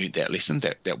haven't learned that lesson,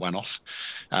 that one-off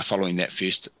following that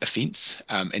first offence.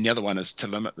 And the other one is to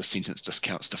limit the sentence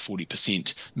discounts to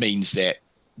 40%, means that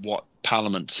what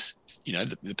Parliament,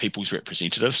 the people's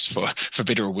representatives, for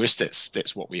better or worse,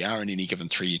 that's what we are in any given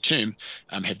 3-year term,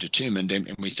 have determined,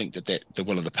 and we think that the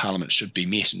will of the Parliament should be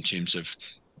met in terms of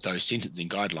those sentencing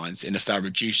guidelines. And if they're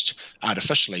reduced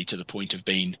artificially to the point of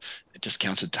being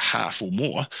discounted to half or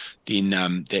more, then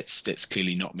that's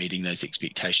clearly not meeting those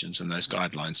expectations and those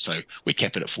guidelines. So we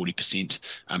cap it at 40%.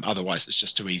 Otherwise, it's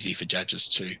just too easy for judges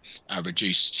to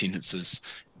reduce sentences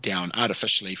down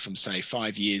artificially from, say,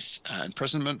 5 years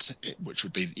imprisonment, which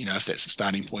would be, if that's the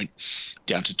starting point,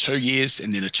 down to 2 years,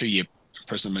 and then a 2-year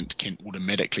imprisonment can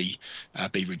automatically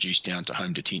be reduced down to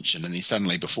home detention. And then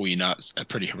suddenly, before you know it, a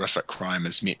pretty horrific crime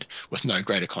is met with no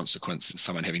greater consequence than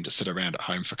someone having to sit around at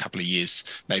home for a couple of years,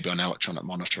 maybe on electronic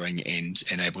monitoring, and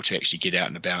able to actually get out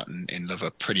and about and live a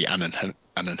pretty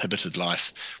uninhibited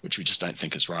life, which we just don't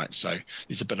think is right. So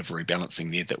there's a bit of a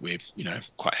rebalancing there that we're,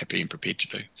 quite happy and prepared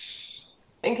to do.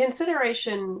 In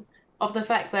consideration of the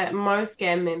fact that most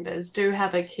gang members do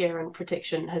have a care and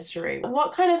protection history,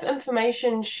 what kind of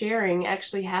information sharing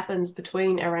actually happens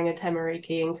between Oranga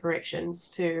Tamariki and corrections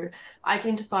to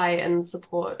identify and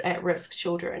support at-risk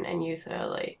children and youth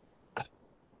early?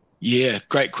 Yeah,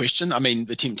 great question. I mean,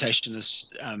 the temptation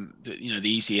is, the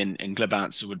easy and glib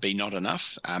answer would be not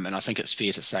enough. And I think it's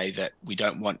fair to say that we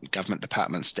don't want government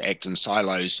departments to act in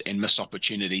silos and miss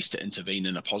opportunities to intervene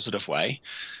in a positive way.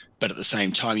 But at the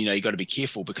same time, you've got to be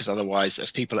careful, because otherwise,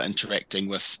 if people are interacting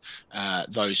with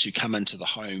those who come into the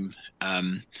home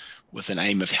with an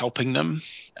aim of helping them,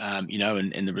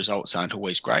 and the results aren't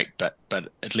always great, but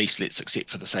at least let's accept,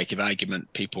 for the sake of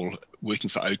argument, people working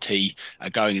for OT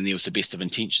are going in there with the best of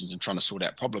intentions and trying to sort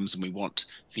out problems, and we want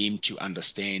them to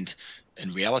understand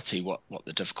in reality what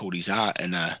the difficulties are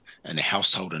in a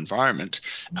household environment.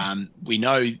 We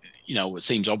know, it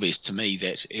seems obvious to me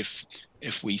that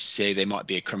if we say there might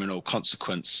be a criminal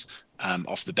consequence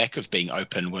off the back of being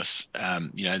open with,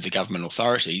 the government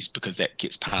authorities, because that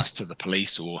gets passed to the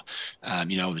police or,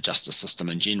 the justice system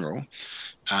in general,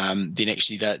 then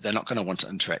actually they're not going to want to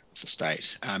interact with the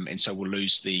state. And so we'll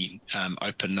lose the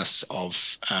openness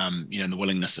of, the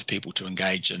willingness of people to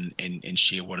engage and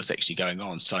share what is actually going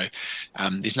on. So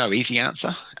there's no easy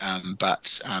answer,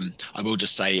 but I will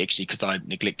just say, actually, because I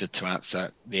neglected to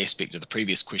answer the aspect of the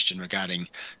previous question regarding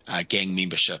gang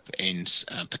membership and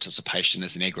participation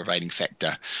as an aggravating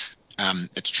factor.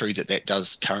 It's true that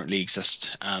does currently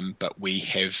exist, but we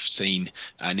have seen,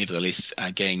 nevertheless,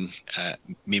 gang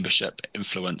membership,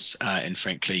 influence, and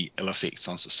frankly, ill effects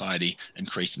on society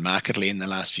increase markedly in the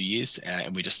last few years.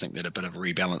 And we just think that a bit of a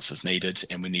rebalance is needed,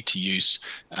 and we need to use,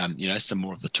 some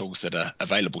more of the tools that are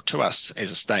available to us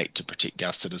as a state to protect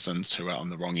our citizens who are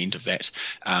on the wrong end of that.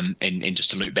 And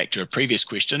just to loop back to a previous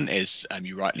question, as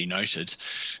you rightly noted,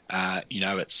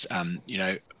 it's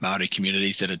Māori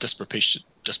communities that are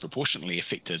disproportionately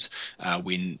affected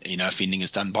when offending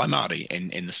is done by Māori,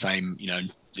 and the same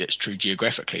that's true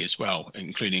geographically as well,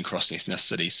 including across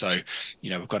ethnicity. So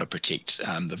we've got to protect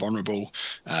the vulnerable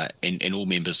and all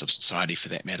members of society for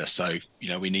that matter. So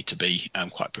we need to be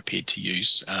quite prepared to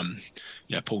use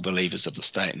pull the levers of the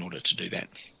state in order to do that.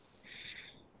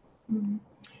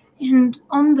 And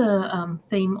on the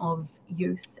theme of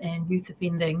youth and youth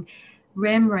offending,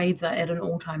 RAM raids are at an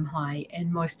all-time high, and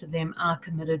most of them are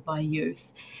committed by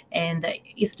youth, and they're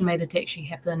estimated to actually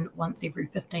happen once every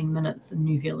 15 minutes in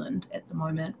New Zealand at the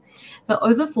moment. But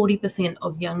over 40%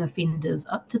 of young offenders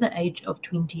up to the age of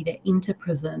 20 that enter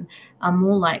prison are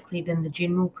more likely than the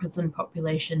general prison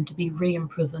population to be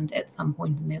re-imprisoned at some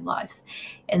point in their life,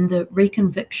 and the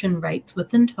reconviction rates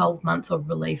within 12 months of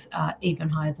release are even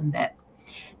higher than that.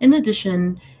 In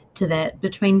addition to that,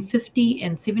 between 50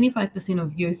 and 75%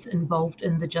 of youth involved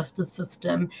in the justice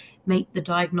system meet the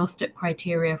diagnostic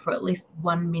criteria for at least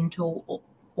one mental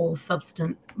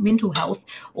health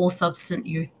or substance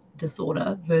use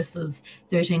disorder versus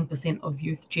 13% of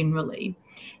youth generally.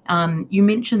 You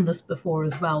mentioned this before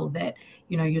as well, that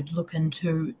you'd look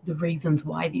into the reasons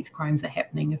why these crimes are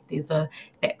happening, if there's a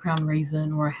background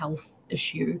reason or a health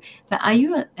issue. But are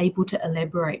you able to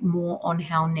elaborate more on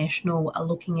how National are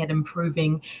looking at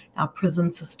improving our prison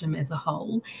system as a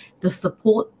whole, the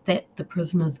support that the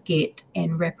prisoners get,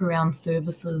 and wraparound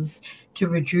services to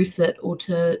reduce it or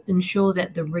to ensure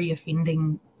that the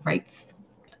reoffending rates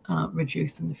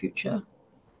reduce in the future?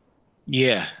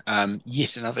 Yeah.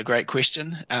 Yes, another great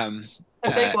question. A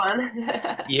big one.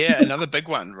 Yeah, another big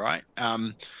one, right?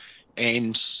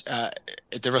 And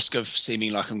at the risk of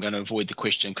seeming like I'm going to avoid the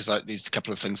question, because there's a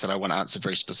couple of things that I want to answer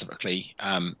very specifically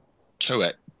to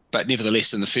it. But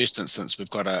nevertheless, in the first instance, we've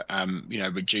got to,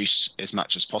 reduce as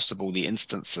much as possible the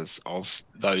instances of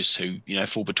those who,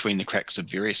 fall between the cracks of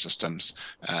various systems,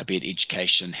 be it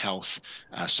education, health,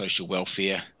 social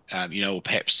welfare, or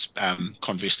perhaps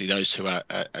conversely, those who are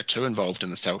too involved in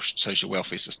the social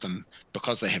welfare system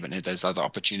because they haven't had those other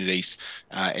opportunities,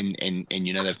 and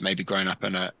they've maybe grown up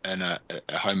in a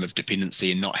home of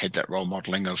dependency and not had that role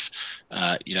modelling of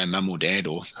mum or dad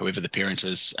or whoever the parent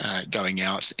is going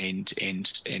out and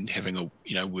having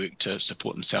a work to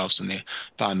support themselves and their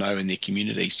whānau and their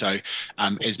community. So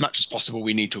as much as possible,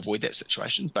 we need to avoid that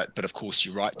situation. But of course,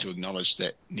 you're right to acknowledge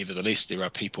that nevertheless there are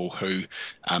people who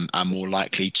are more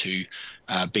likely to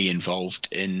be involved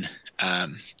in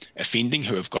offending,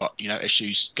 who have got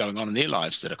issues going on in their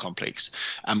lives that are complex.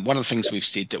 One of the things we've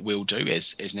said that we'll do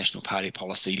as National Party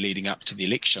policy leading up to the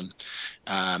election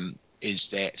is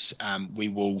that we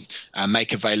will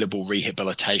make available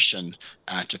rehabilitation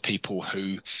to people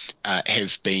who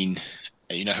have been,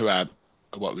 who are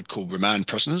what we'd call remand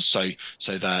prisoners. So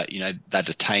they're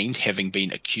detained, having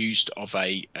been accused of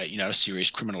a serious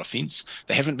criminal offence.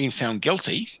 They haven't been found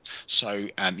guilty, so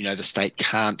the state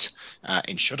can't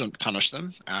and shouldn't punish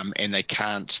them, and they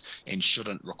can't and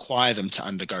shouldn't require them to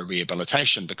undergo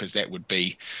rehabilitation, because that would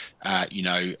be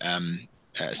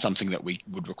something that we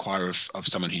would require of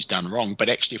someone who's done wrong. But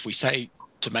actually, if we say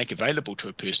to make available to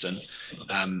a person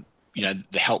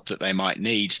the help that they might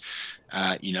need,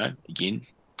 again,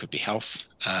 could be health,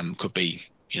 could be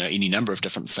any number of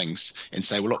different things, and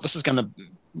say, well, look, this is going to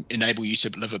enable you to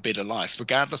live a better life,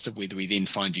 regardless of whether we then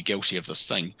find you guilty of this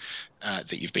thing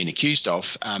that you've been accused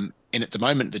of. And at the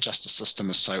moment, the justice system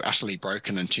is so utterly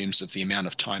broken in terms of the amount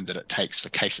of time that it takes for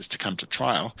cases to come to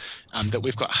trial, that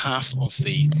we've got half of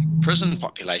the prison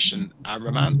population are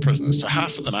remand prisoners. So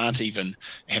half of them aren't even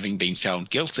having been found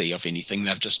guilty of anything.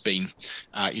 They've just been,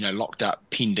 locked up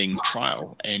pending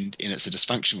trial. And it's a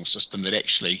dysfunctional system that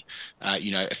actually,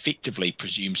 effectively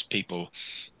presumes people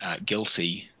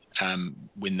guilty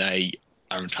when they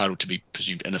are entitled to be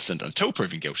presumed innocent until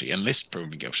proven guilty, unless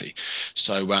proven guilty.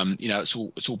 So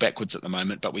it's all backwards at the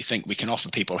moment, but we think we can offer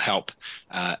people help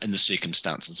in the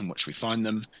circumstances in which we find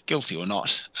them, guilty or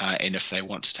not, and if they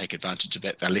want to take advantage of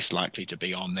that, they're less likely to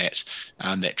be on that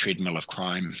treadmill of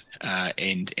crime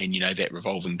and that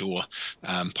revolving door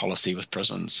policy with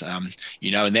prisons.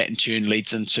 And that in turn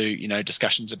leads into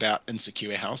discussions about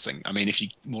insecure housing. I mean, if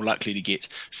you're more likely to get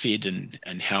fed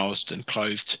and housed and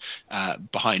clothed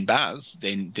behind bars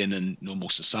than in normal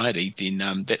society,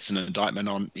 then that's an indictment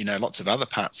on lots of other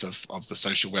parts of the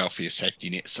social welfare safety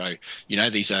net. So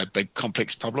these are big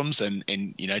complex problems, and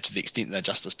to the extent they're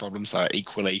justice problems, they're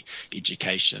equally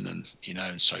education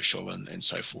and social and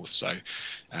so forth. So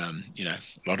a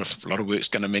lot of work's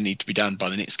going to need to be done by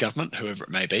the next government, whoever it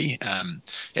may be,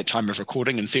 at time of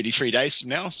recording in 33 days from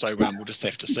now. So we'll just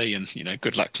have to see, and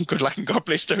good luck and God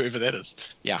bless to whoever that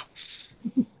is. Yeah.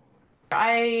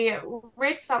 I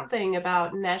read something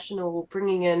about National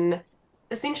bringing in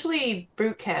essentially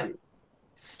boot camp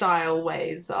style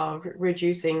ways of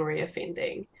reducing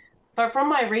reoffending. But from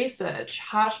my research,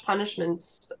 harsh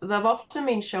punishments, they've often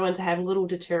been shown to have little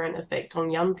deterrent effect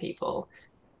on young people.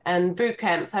 And boot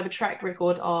camps have a track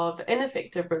record of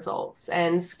ineffective results,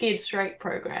 and scared straight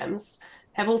programs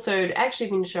have also actually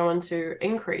been shown to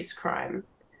increase crime.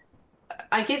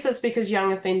 I guess it's because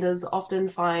young offenders often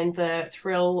find the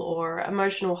thrill or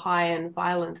emotional high in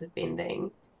violent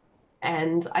offending.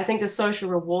 And I think the social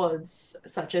rewards,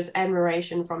 such as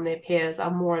admiration from their peers,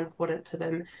 are more important to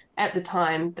them at the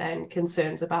time than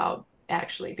concerns about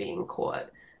actually being caught.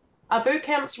 Are boot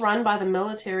camps run by the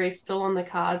military still on the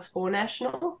cards for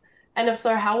National? And if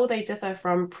so, how will they differ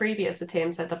from previous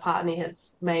attempts that the party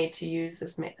has made to use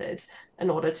this method in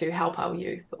order to help our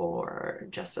youth or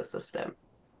justice system?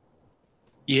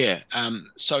 Yeah.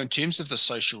 So in terms of the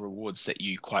social rewards that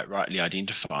you quite rightly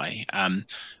identify,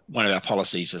 one of our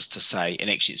policies is to say, and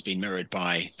actually it's been mirrored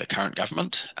by the current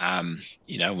government,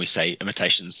 we say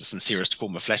imitation's the sincerest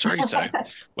form of flattery, so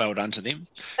well done to them.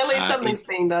 At least something's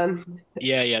being done.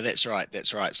 Yeah, that's right.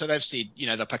 So they've said,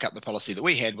 they'll pick up the policy that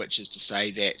we had, which is to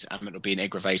say that it'll be an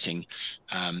aggravating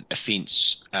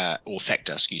offence or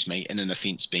factor, in an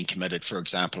offence being committed, for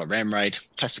example, a ram raid,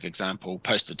 classic example,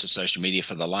 posted to social media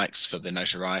for the likes, for the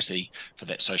notoriety, for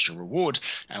that social reward.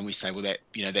 And we say, well, that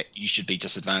you should be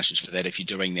disadvantaged for that if you're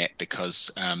doing that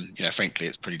because, frankly,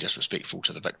 it's pretty disrespectful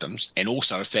to the victims. And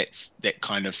also if that's that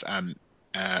kind of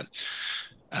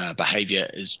behaviour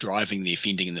is driving the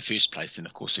offending in the first place, then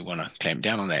of course we want to clamp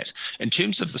down on that. In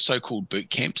terms of the so-called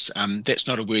boot camps, that's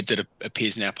not a word that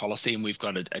appears in our policy, and we've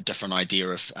got a different idea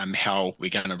of how we're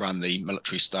going to run the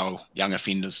military-style young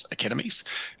offenders academies.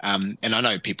 And I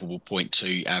know people will point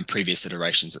to previous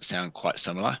iterations that sound quite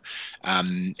similar,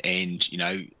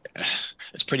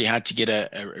 it's pretty hard to get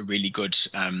a really good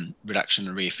reduction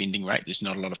in reoffending rate. There's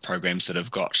not a lot of programs that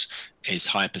have got as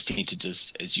high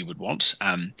percentages as you would want.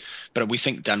 But we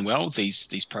think done well,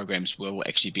 these programs will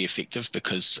actually be effective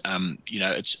because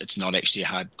it's not actually a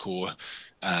hardcore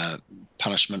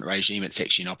punishment regime. It's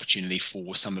actually an opportunity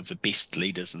for some of the best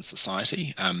leaders in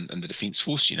society in the Defence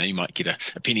Force. You might get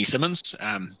a Penny Simmonds,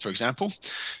 for example,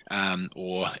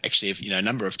 or actually a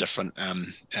number of different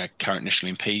current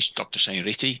national MPs, Dr. Shane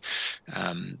Reti,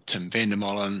 Tim van der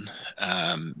Molen,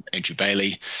 Andrew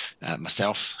Bailey,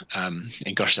 myself,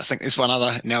 and gosh, I think there's one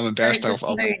other. Now I'm embarrassed.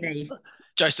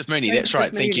 Joseph Mooney, that's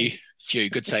right. Thank you.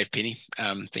 Phew, good save, Penny.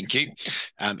 Thank you.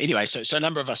 Anyway, so a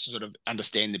number of us sort of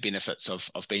understand the benefits of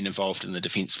being involved in the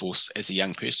Defence Force as a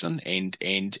young person, and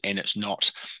it's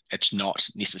not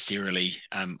necessarily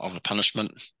of a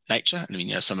punishment nature. I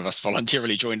mean, some of us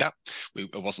voluntarily joined up.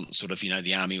 It wasn't sort of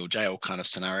the army or jail kind of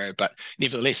scenario, but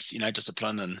nevertheless,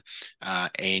 discipline and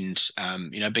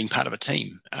being part of a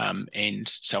team and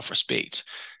self-respect.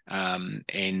 Some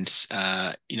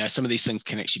of these things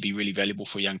can actually be really valuable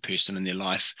for a young person in their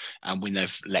life when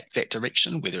they've lacked that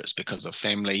direction, whether it's because of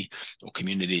family or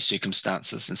community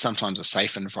circumstances, and sometimes a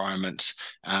safe environment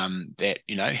that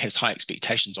has high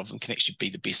expectations of them can actually be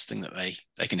the best thing that they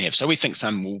can have. So we think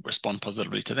some will respond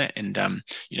positively to that, and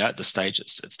at this stage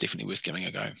it's definitely worth giving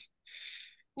a go.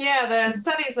 Yeah, the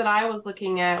studies that I was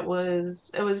looking at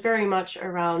was very much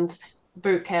around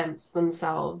boot camps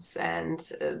themselves,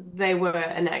 and they were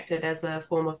enacted as a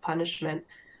form of punishment.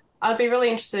 I'd be really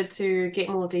interested to get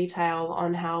more detail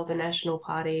on how the National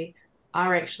Party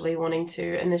are actually wanting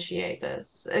to initiate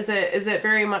this. Is it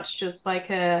very much just like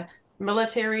a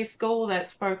military school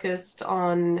that's focused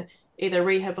on either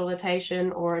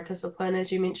rehabilitation or discipline, as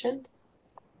you mentioned?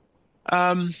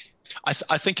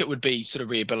 I think it would be sort of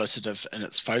rehabilitative in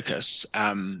its focus,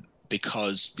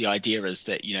 because the idea is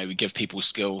that, you know, we give people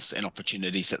skills and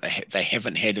opportunities that they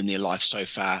haven't had in their life so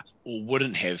far, or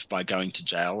wouldn't have by going to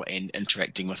jail and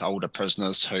interacting with older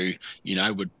prisoners who, you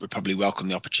know, would probably welcome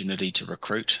the opportunity to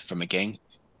recruit from a gang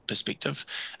perspective.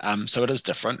 So it is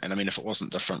different, and I mean, if it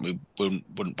wasn't different, we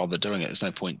wouldn't bother doing it. There's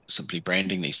no point simply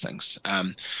branding these things.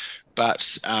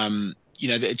 But you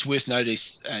know, it's worth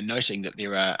noting that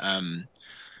there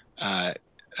are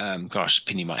gosh,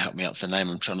 Penny might help me out with the name.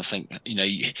 I'm trying to think. You know,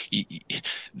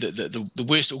 the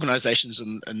worst organisations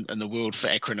in the world for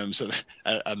acronyms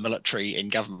are military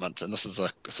and government, and this is a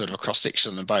sort of a cross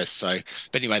section in both. So,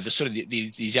 but anyway, the sort of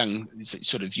these young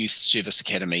sort of youth service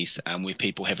academies where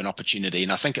people have an opportunity,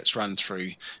 and I think it's run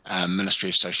through Ministry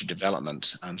of Social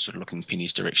Development. I'm sort of looking in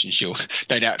Penny's direction. She'll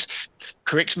no doubt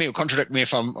correct me or contradict me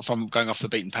if I'm going off the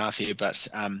beaten path here. But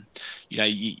you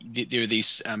know, there are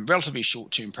these relatively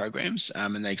short-term programs,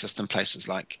 and they exist in places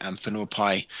like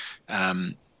Whenuapai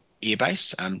Air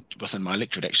Base, within my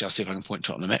electorate. Actually, I'll see if I can point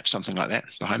to it on the map, something like that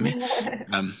behind me.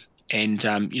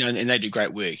 You know, and they do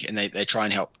great work, and they try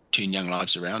and help turn young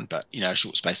lives around. But you know, a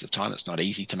short space of time, it's not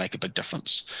easy to make a big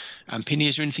difference. Penny,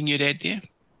 is there anything you'd add there?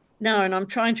 No, and I'm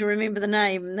trying to remember the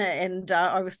name, and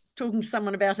I was talking to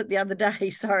someone about it the other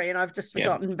day, sorry, and I've just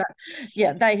forgotten. But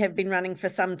yeah, they have been running for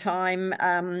some time.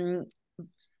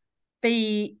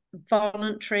 Be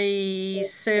voluntary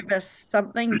service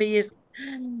something, BS.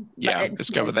 Yeah, let's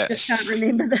go with that. I just can't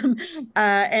remember them.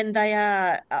 And they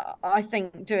are, I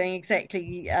think, doing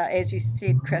exactly as you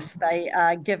said, Chris. They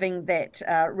are giving that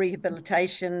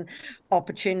rehabilitation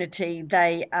opportunity.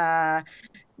 They are,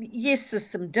 yes, there's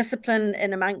some discipline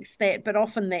in amongst that, but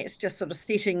often that's just sort of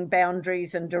setting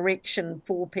boundaries and direction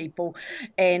for people,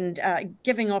 and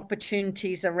giving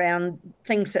opportunities around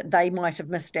things that they might have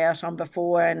missed out on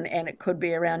before, and it could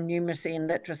be around numeracy and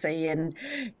literacy,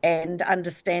 and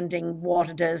understanding what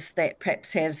it is that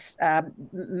perhaps has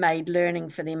made learning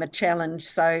for them a challenge.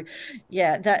 So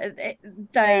yeah,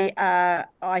 they are,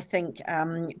 I think,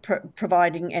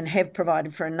 providing, and have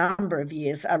provided for a number of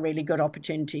years, a really good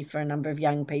opportunity for a number of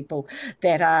young people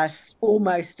that are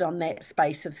almost on that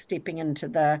space of stepping into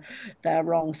the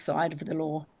wrong side of the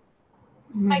law.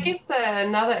 I guess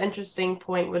another interesting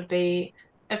point would be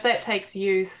if that takes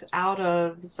youth out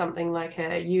of something like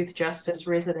a youth justice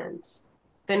residence,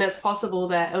 then it's possible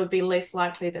that it would be less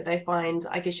likely that they find,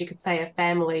 I guess you could say, a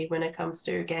family when it comes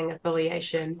to gang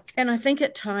affiliation. And I think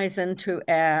it ties into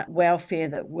our welfare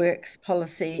that works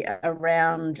policy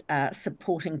around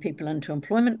supporting people into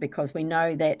employment, because we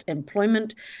know that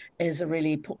employment is a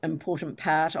really important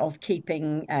part of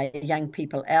keeping young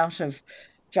people out of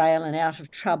jail and out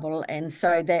of trouble. And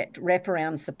so that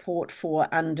wraparound support for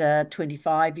under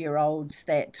 25-year-olds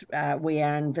that we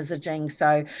are envisaging.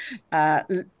 So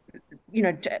you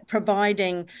know,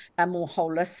 providing a more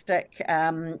holistic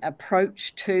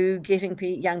approach to getting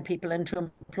young people into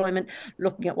employment,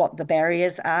 looking at what the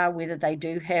barriers are, whether they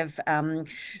do have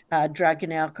drug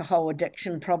and alcohol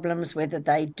addiction problems, whether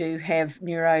they do have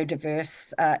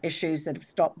neurodiverse issues that have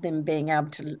stopped them being able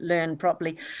to learn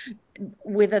properly,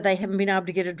 whether they haven't been able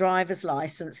to get a driver's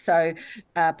license. So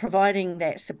providing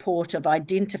that support of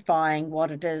identifying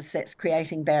what it is that's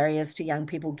creating barriers to young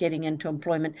people getting into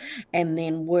employment, and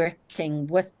then working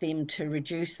with them to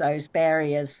reduce those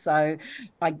barriers. So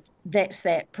that's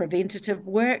that preventative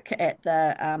work at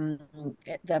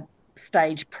the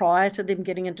stage prior to them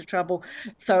getting into trouble.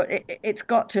 So it's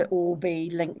got to all be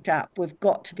linked up. We've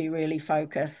got to be really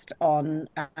focused on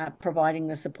providing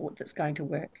the support that's going to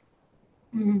work.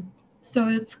 So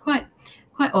it's quite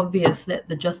obvious that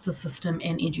the justice system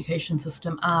and education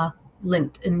system are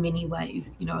linked in many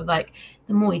ways. You know, like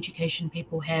the more education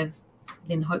people have,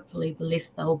 then hopefully the less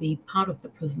they'll be part of the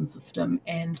prison system.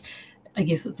 And I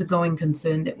guess it's a going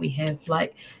concern that we have,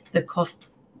 like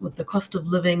with the cost of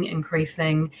living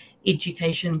increasing,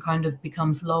 education kind of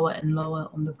becomes lower and lower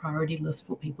on the priority list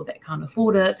for people that can't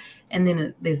afford it. And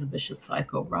then there's a vicious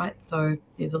cycle, right? So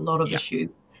there's a lot of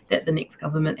issues that the next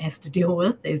government has to deal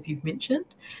with, as you've mentioned.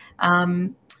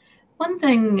 One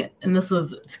thing, and this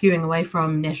is skewing away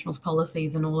from Nationals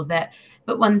policies and all of that,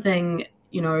 but one thing,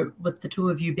 you know, with the two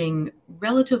of you being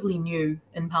relatively new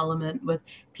in Parliament, with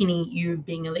Penny, you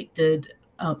being elected,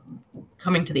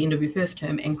 coming to the end of your first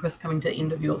term, and Chris coming to the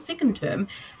end of your second term,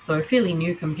 so fairly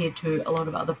new compared to a lot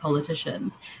of other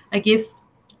politicians. I guess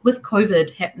with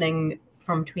COVID happening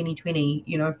from 2020,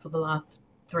 you know, for the last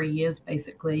 3 years,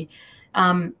 basically,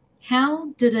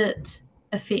 how did it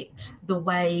affect the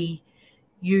way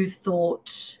you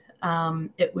thought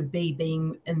it would be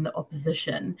being in the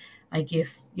opposition? I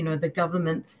guess, you know, the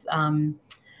government's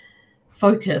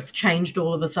focus changed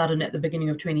all of a sudden at the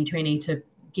beginning of 2020 to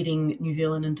getting New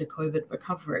Zealand into COVID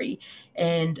recovery.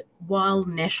 And while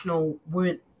National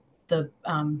weren't the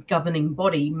governing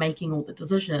body making all the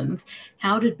decisions,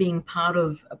 how did being part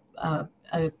of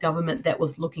a government that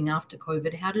was looking after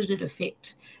COVID, how did it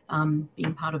affect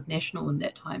being part of National in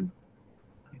that time?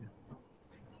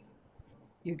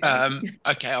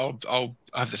 Okay, I'll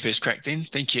have the first crack then.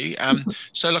 Thank you.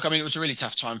 So look, I mean, it was a really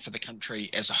tough time for the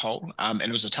country as a whole, and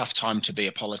it was a tough time to be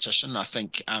a politician. I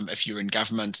think if you're in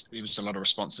government, there was a lot of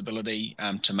responsibility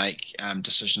to make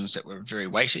decisions that were very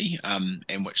weighty,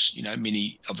 and which, you know,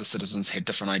 many of the citizens had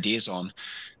different ideas on.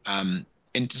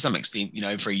 And to some extent, you know,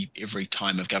 every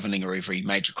time of governing or every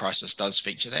major crisis does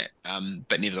feature that.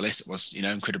 But nevertheless, it was, you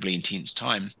know, incredibly intense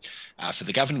time for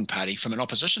the governing party. From an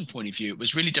opposition point of view, it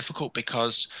was really difficult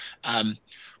because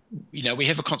you know, we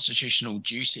have a constitutional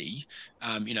duty.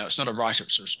 You know, it's not a right,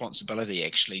 it's a responsibility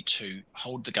actually to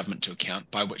hold the government to account,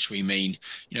 by which we mean,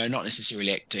 you know, not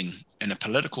necessarily acting in a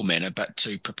political manner, but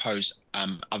to propose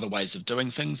other ways of doing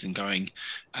things and going,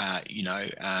 you know,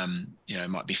 it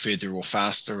might be further or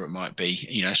faster, it might be,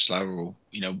 you know, slower, or,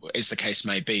 you know, as the case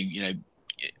may be. You know,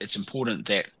 it's important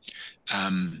that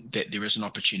that there is an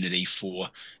opportunity for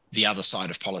the other side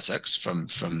of politics, from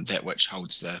that which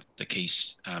holds the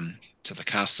keys to the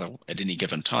castle at any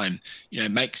given time, you know,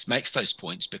 makes those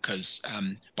points, because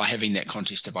by having that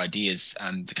contest of ideas,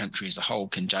 the country as a whole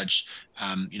can judge,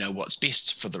 you know, what's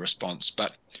best for the response.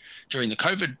 But during the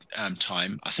COVID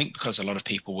time, I think because a lot of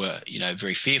people were, you know,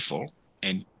 very fearful,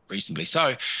 and reasonably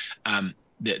so,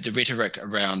 the rhetoric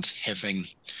around having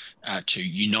to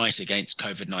unite against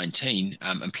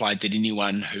COVID-19 implied that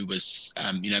anyone who was,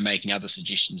 you know, making other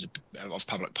suggestions of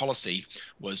public policy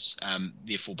was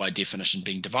therefore by definition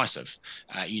being divisive.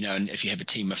 You know, and if you have a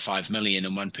team of 5 million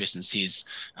and one person says,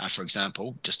 for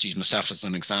example, just use myself as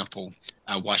an example,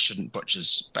 why shouldn't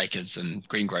butchers, bakers and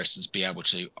greengrocers be able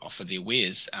to offer their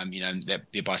wares, you know,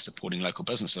 thereby supporting local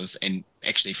businesses, and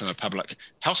actually from a public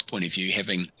health point of view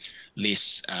having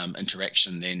less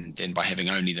interaction than by having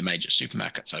only the major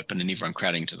supermarkets open and everyone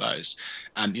crowding to those.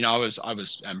 You know, I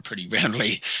was pretty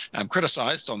roundly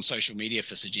criticised on social media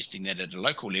for suggesting that at a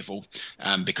local level,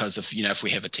 because if we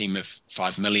have a team of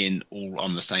 5 million all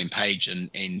on the same page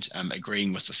and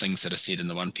agreeing with the things that are said in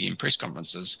the 1 p.m. press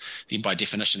conferences, then by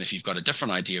definition, if you've got a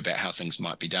different idea about how things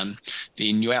might be done,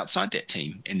 then you're outside that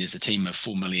team, and there's a team of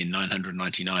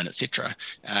 4,999,000, etc.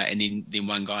 And then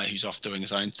one guy who's off doing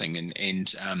his own thing,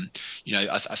 and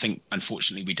I think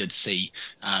unfortunately we did see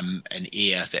an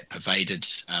air that pervaded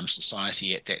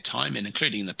society at that time, and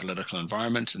including the political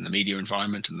environment and the media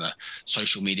environment and the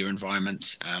social media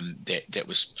environment, that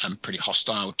was pretty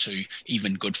hostile to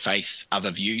even good faith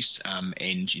other views,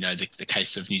 and you know, the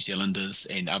case of New Zealanders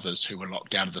and others who were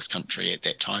locked out of this country at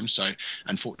that time. So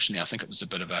unfortunately, I think it was a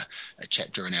bit of a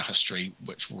chapter in our history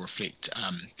which will reflect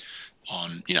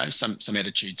on, you know, some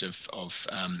attitudes of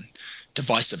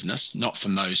divisiveness, not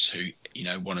from those who, you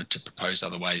know, wanted to propose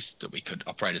other ways that we could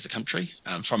operate as a country,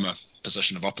 from a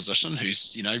position of opposition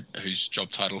whose job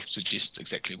title suggests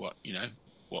exactly what, you know,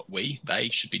 what they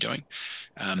should be doing.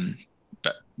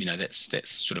 But you know, that's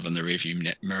sort of in the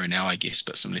rearview mirror now, I guess,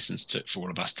 but some lessons for all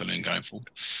of us to learn going forward.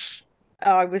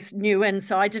 I was new in,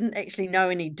 so I didn't actually know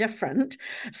any different.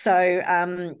 So,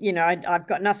 I've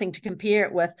got nothing to compare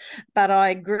it with. But I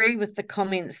agree with the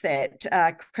comments that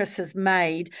Chris has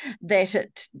made,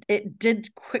 that it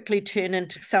did quickly turn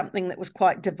into something that was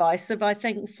quite divisive, I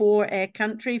think, for our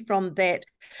country. From that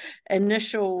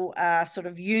initial sort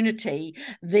of unity,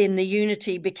 then the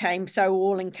unity became so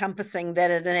all-encompassing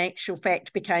that it in actual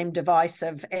fact became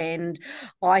divisive. And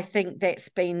I think that's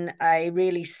been a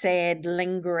really sad,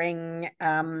 lingering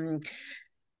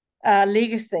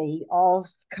legacy of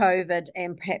COVID,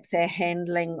 and perhaps our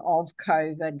handling of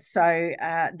COVID. So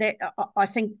that I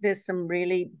think there's some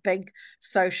really big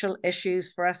social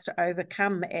issues for us to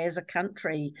overcome as a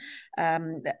country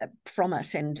from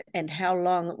it, and how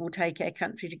long it will take our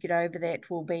country to get over that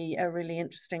will be a really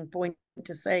interesting point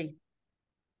to see.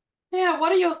 Yeah,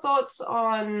 what are your thoughts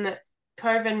on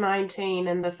COVID-19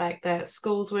 and the fact that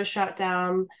schools were shut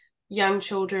down, young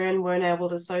children weren't able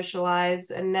to socialize,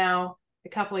 and now a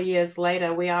couple of years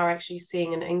later, we are actually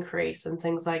seeing an increase in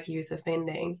things like youth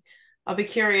offending? I'll be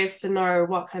curious to know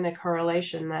what kind of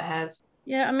correlation that has.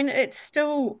 Yeah, I mean, it's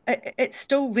still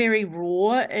very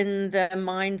raw in the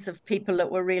minds of people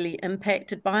that were really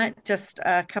impacted by it. Just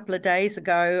a couple of days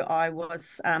ago, I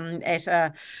was at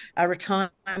a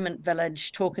retirement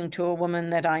village talking to a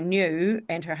woman that I knew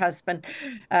and her husband.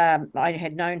 I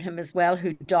had known him as well,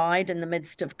 who died in the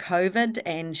midst of COVID,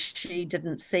 and she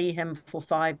didn't see him for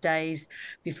 5 days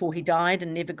before he died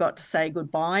and never got to say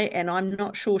goodbye. And I'm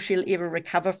not sure she'll ever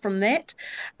recover from that.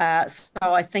 So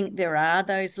I think there are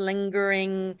those lingering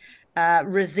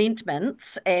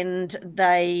resentments, and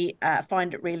they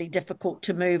find it really difficult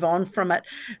to move on from it.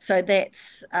 So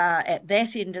that's at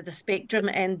that end of the spectrum.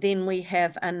 And then we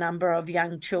have a number of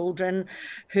young children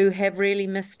who have really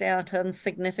missed out on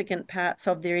significant parts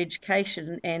of their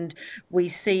education. And we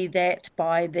see that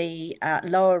by the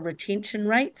lower retention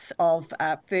rates of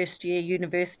first year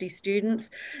university students,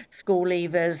 school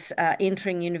leavers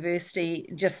entering university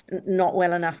just not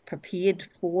well enough prepared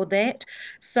for that.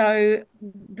 So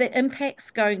the impact's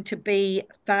going to be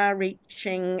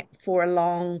far-reaching for a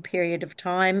long period of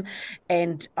time,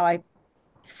 and I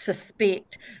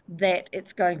suspect that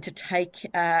it's going to take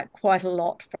quite a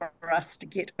lot for us to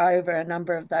get over a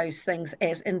number of those things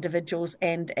as individuals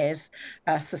and as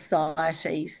a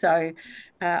society. So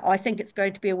I think it's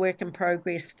going to be a work in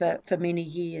progress for many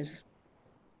years.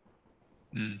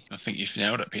 I think you've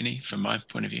nailed it, Penny, from my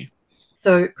point of view.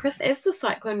 So, Chris, as the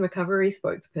cyclone recovery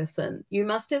spokesperson, you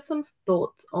must have some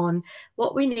thoughts on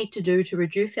what we need to do to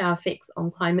reduce our effects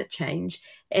on climate change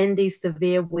and these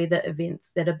severe weather events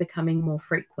that are becoming more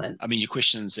frequent. I mean, your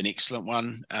question's an excellent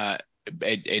one.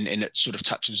 And it sort of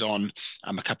touches on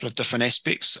a couple of different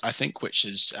aspects, I think, which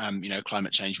is,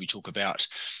 climate change. We talk about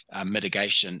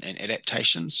mitigation and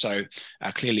adaptation. So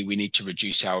clearly we need to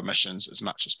reduce our emissions as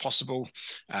much as possible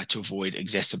to avoid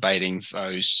exacerbating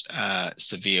those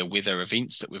severe weather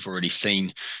events that we've already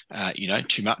seen,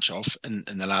 too much of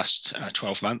in the last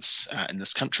 12 months in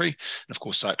this country. And of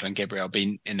course, Cyclone Gabrielle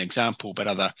being an example, but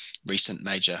other recent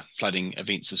major flooding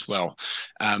events as well.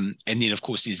 And then, of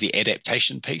course, there's the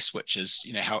adaptation piece, which is,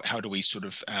 how do we sort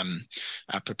of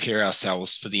prepare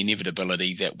ourselves for the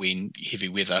inevitability that when heavy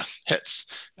weather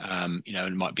hits,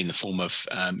 it might be in the form of,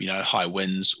 high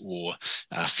winds or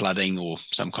flooding or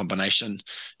some combination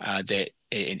that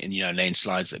and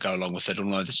landslides that go along with it,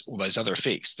 all those other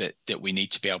effects that we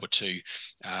need to be able to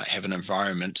have an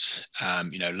environment,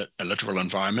 a literal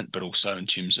environment, but also in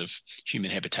terms of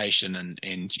human habitation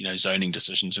and zoning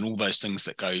decisions and all those things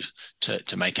that go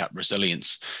to make up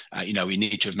resilience. We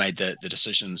need to have made the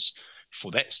decisions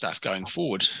for that stuff going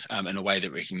forward in a way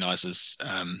that recognises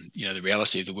the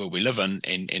reality of the world we live in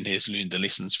and has learned the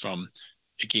lessons from,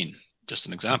 again, just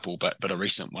an example, but a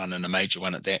recent one and a major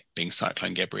one at that being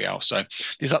Cyclone Gabrielle. So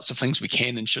there's lots of things we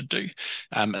can and should do.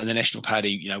 In the National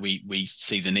Party, we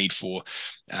see the need for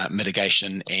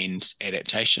mitigation and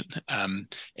adaptation. And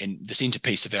the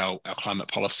centrepiece of our climate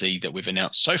policy that we've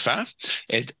announced so far,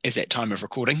 as at time of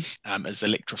recording, is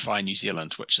Electrify New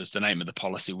Zealand, which is the name of the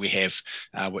policy we have,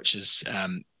 which is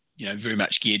very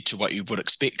much geared to what you would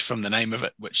expect from the name of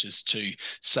it, which is to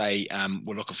say,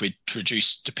 well, look, if we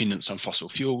reduce dependence on fossil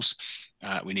fuels,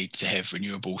 we need to have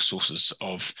renewable sources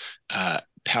of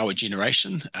power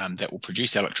generation that will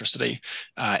produce electricity.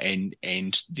 And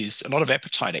there's a lot of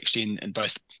appetite actually in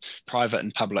both private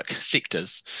and public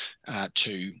sectors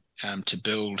to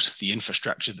build the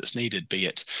infrastructure that's needed, be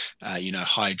it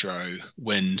hydro,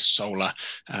 wind, solar,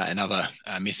 and other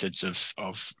methods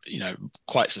of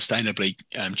quite sustainably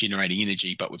generating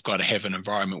energy. But we've got to have an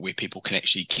environment where people can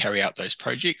actually carry out those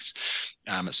projects.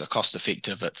 It's cost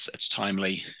effective, it's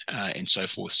timely, and so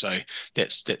forth. So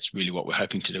that's really what we're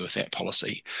hoping to do with that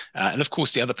policy. And of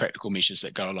course, the other practical measures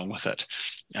that go along with it.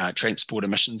 Transport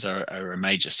emissions are a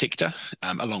major sector,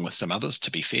 along with some others,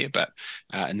 to be fair. But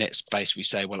in that space, we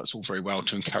say, well, it's all very well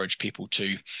to encourage people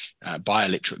to buy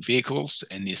electric vehicles,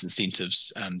 and there's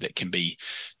incentives that can be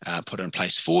put in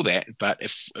place for that. But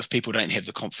if people don't have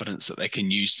the confidence that they can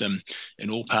use them in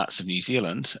all parts of New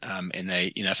Zealand, and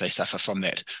they, if they suffer from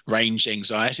that range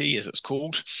anxiety, as it's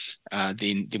called,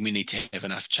 then we need to have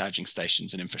enough charging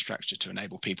stations and infrastructure to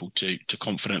enable people to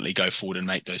confidently go forward and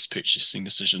make those purchasing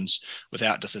decisions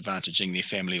without disadvantaging their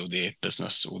family or their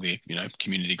business or their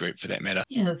community group for that matter.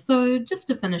 Yeah, so just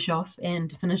to finish off and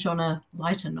to finish on a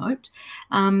lighter note,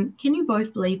 can you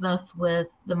both leave us with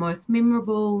the most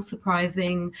memorable,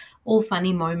 surprising, or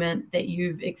funny moment that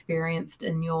you've experienced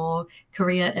in your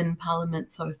career in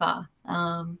Parliament so far?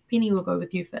 Penny, we'll go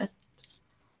with you first.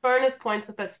 Bonus points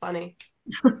if it's funny.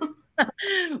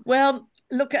 Well,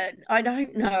 look, I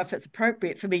don't know if it's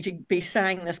appropriate for me to be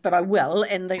saying this, but I will,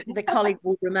 and the colleague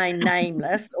will remain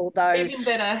nameless, although even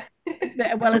better.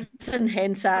 Well, it's in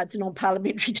Hansard's and on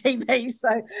parliamentary TV.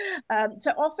 So,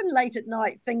 so often late at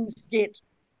night, things get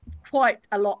quite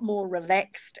a lot more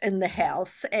relaxed in the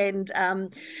House. And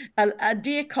a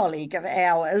dear colleague of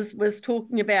ours was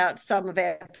talking about some of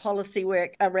our policy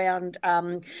work around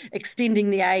extending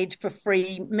the age for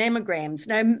free mammograms.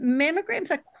 Now,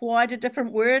 mammograms are quite a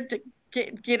different word to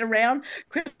get around.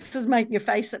 Chris is making a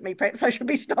face at me. Perhaps I should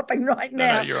be stopping right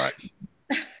now. No, you're right.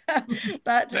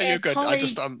 But no, you're good. I know what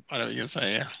you're going to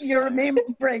say, yeah. You're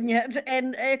remembering it.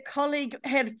 And a colleague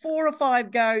had 4 or 5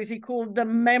 goes. He called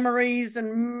them memories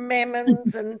and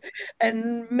mammons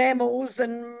and mammals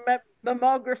and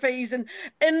mammographies. And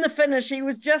in the finish, he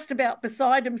was just about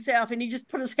beside himself, and he just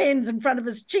put his hands in front of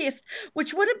his chest,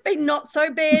 which would have been not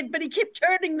so bad, but he kept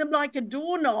turning them like a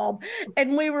doorknob,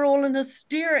 and we were all in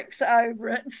hysterics over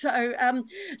it. So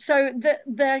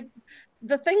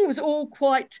the thing was all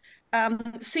quite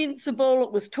sensible.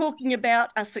 It was talking about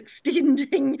us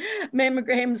extending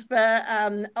mammograms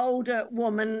for older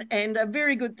women, and a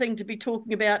very good thing to be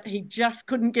talking about. He just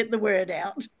couldn't get the word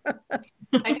out.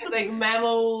 I can think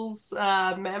mammals,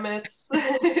 mammoths,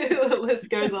 the list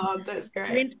goes on. That's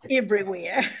great. Went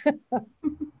everywhere.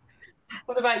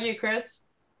 What about you, Chris?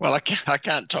 Well, I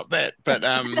can't top that, but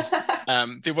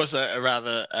there was a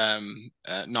rather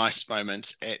nice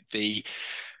moment at the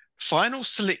final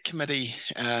select committee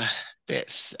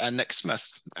that Nick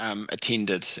Smith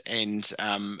attended, and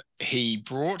he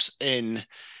brought in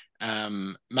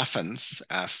muffins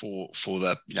for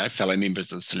the fellow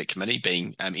members of the select committee,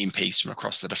 being MPs from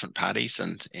across the different parties,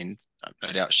 and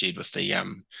no doubt shared with the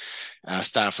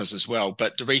staffers as well.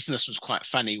 But the reason this was quite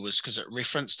funny was because it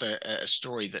referenced a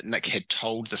story that Nick had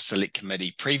told the select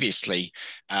committee previously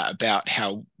about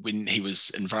how, when he was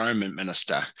environment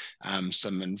minister,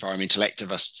 some environmental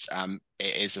activists,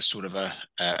 as a sort of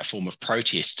a form of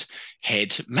protest,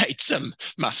 had made some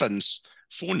muffins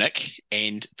for Nick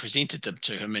and presented them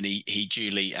to him, and he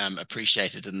duly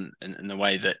appreciated in the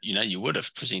way that you would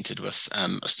have presented with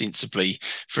ostensibly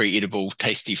very edible,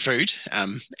 tasty food.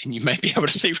 And you may be able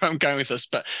to see where I'm going with this,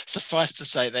 but suffice to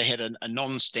say they had a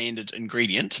non-standard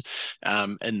ingredient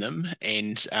in them,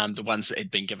 and the ones that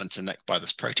had been given to Nick by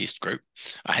this protest group,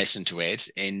 I hasten to add,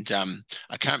 and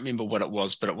I can't remember what it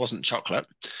was, but it wasn't chocolate,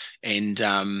 and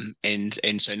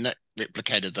so Nick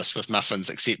replicated this with muffins,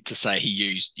 except to say he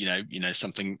used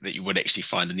something that you would actually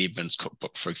find in the Edmonds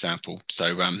cookbook, for example. So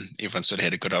everyone sort of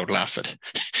had a good old laugh at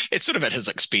it's sort of at his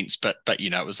expense, but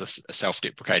it was a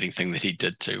self-deprecating thing that he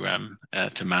did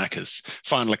to mark his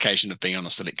final occasion of being on a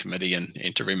select committee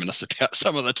and to reminisce about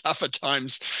some of the tougher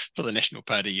times for the National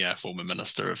Party former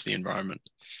Minister of the Environment.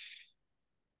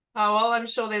 Oh, well, I'm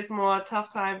sure there's more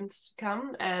tough times to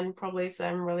come, and probably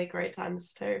some really great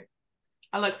times too.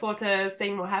 I look forward to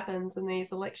seeing what happens in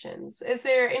these elections. Is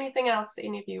there anything else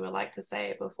any of you would like to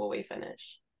say before we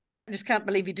finish? I just can't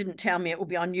believe you didn't tell me it will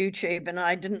be on YouTube, and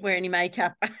I didn't wear any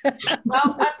makeup.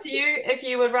 Well, up to you. If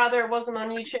you would rather it wasn't on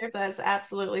YouTube, that's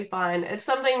absolutely fine. It's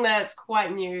something that's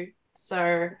quite new,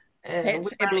 so we've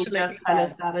only just kind of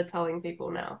started telling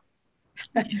people now.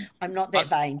 I'm not that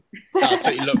vain. I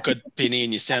thought you looked good, Penny,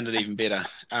 and you sounded even better.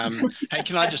 Hey,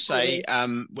 can I just say,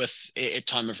 with at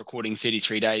time of recording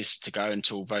 33 days to go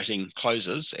until voting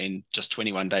closes and just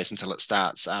 21 days until it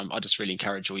starts, I just really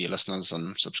encourage all your listeners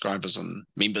and subscribers and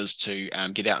members to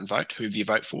get out and vote, whoever you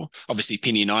vote for. Obviously,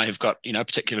 Penny and I have got a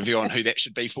particular view on who that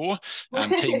should be for,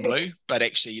 Team Blue, but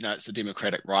actually, it's a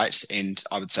democratic right, and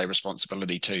I would say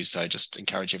responsibility too. So just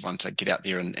encourage everyone to get out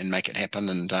there and make it happen,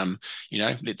 and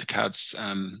let the cards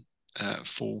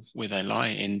fall where they lie,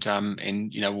 and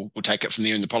we'll take it from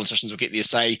there, and the politicians will get their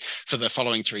say for the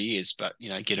following 3 years. But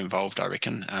get involved, I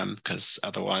reckon, because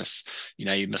otherwise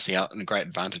you're missing out on a great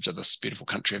advantage of this beautiful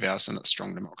country of ours and its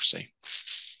strong democracy.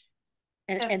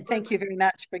 And thank you very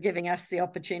much for giving us the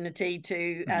opportunity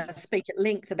to speak at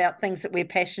length about things that we're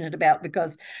passionate about,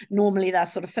 because normally they're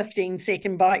sort of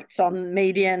 15-second bites on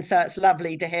media, and so it's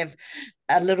lovely to have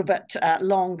a little bit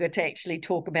longer to actually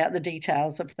talk about the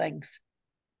details of things.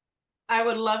 I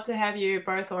would love to have you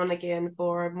both on again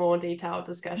for more detailed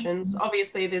discussions.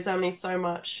 Obviously, there's only so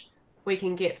much we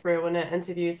can get through in an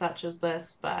interview such as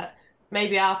this, but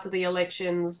maybe after the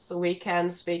elections, we can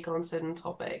speak on certain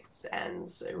topics and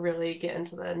really get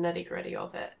into the nitty-gritty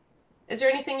of it. Is there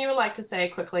anything you would like to say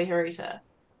quickly, Harita?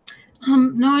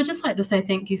 No, I'd just like to say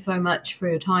thank you so much for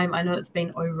your time. I know it's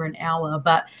been over an hour,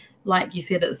 but like you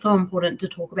said, it's so important to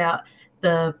talk about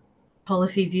the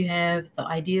policies you have, the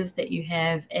ideas that you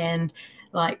have, and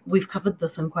like we've covered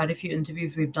this in quite a few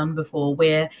interviews we've done before,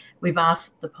 where we've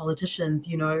asked the politicians,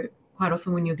 quite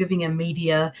often when you're giving a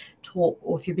media talk,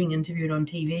 or if you're being interviewed on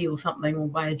TV or something, or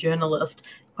by a journalist,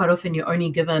 quite often you're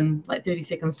only given like 30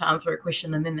 seconds to answer a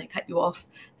question and then they cut you off.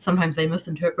 Sometimes they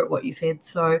misinterpret what you said.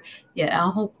 So yeah,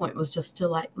 our whole point was just to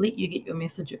like let you get your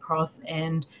message across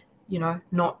and, you know,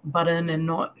 not butt in and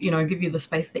not, you know, give you the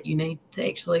space that you need to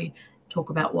actually talk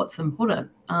about what's important.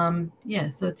 Yeah,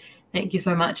 so thank you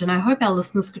so much. And I hope our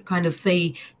listeners could kind of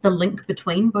see the link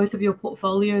between both of your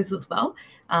portfolios as well,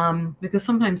 because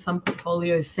sometimes some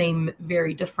portfolios seem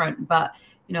very different, but,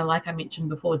 you know, like I mentioned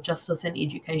before, justice and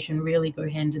education really go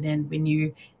hand in hand when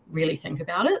you really think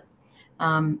about it.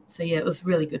 So yeah, it was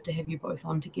really good to have you both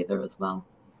on together as well.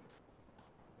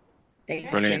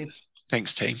 Brilliant.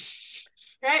 Thanks, team.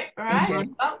 Great. All right.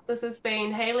 Well, this has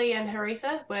been Hayley and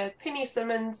Harita with Penny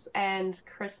Simmonds and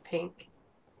Chris Penk.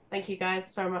 Thank you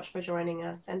guys so much for joining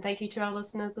us, and thank you to our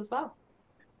listeners as well.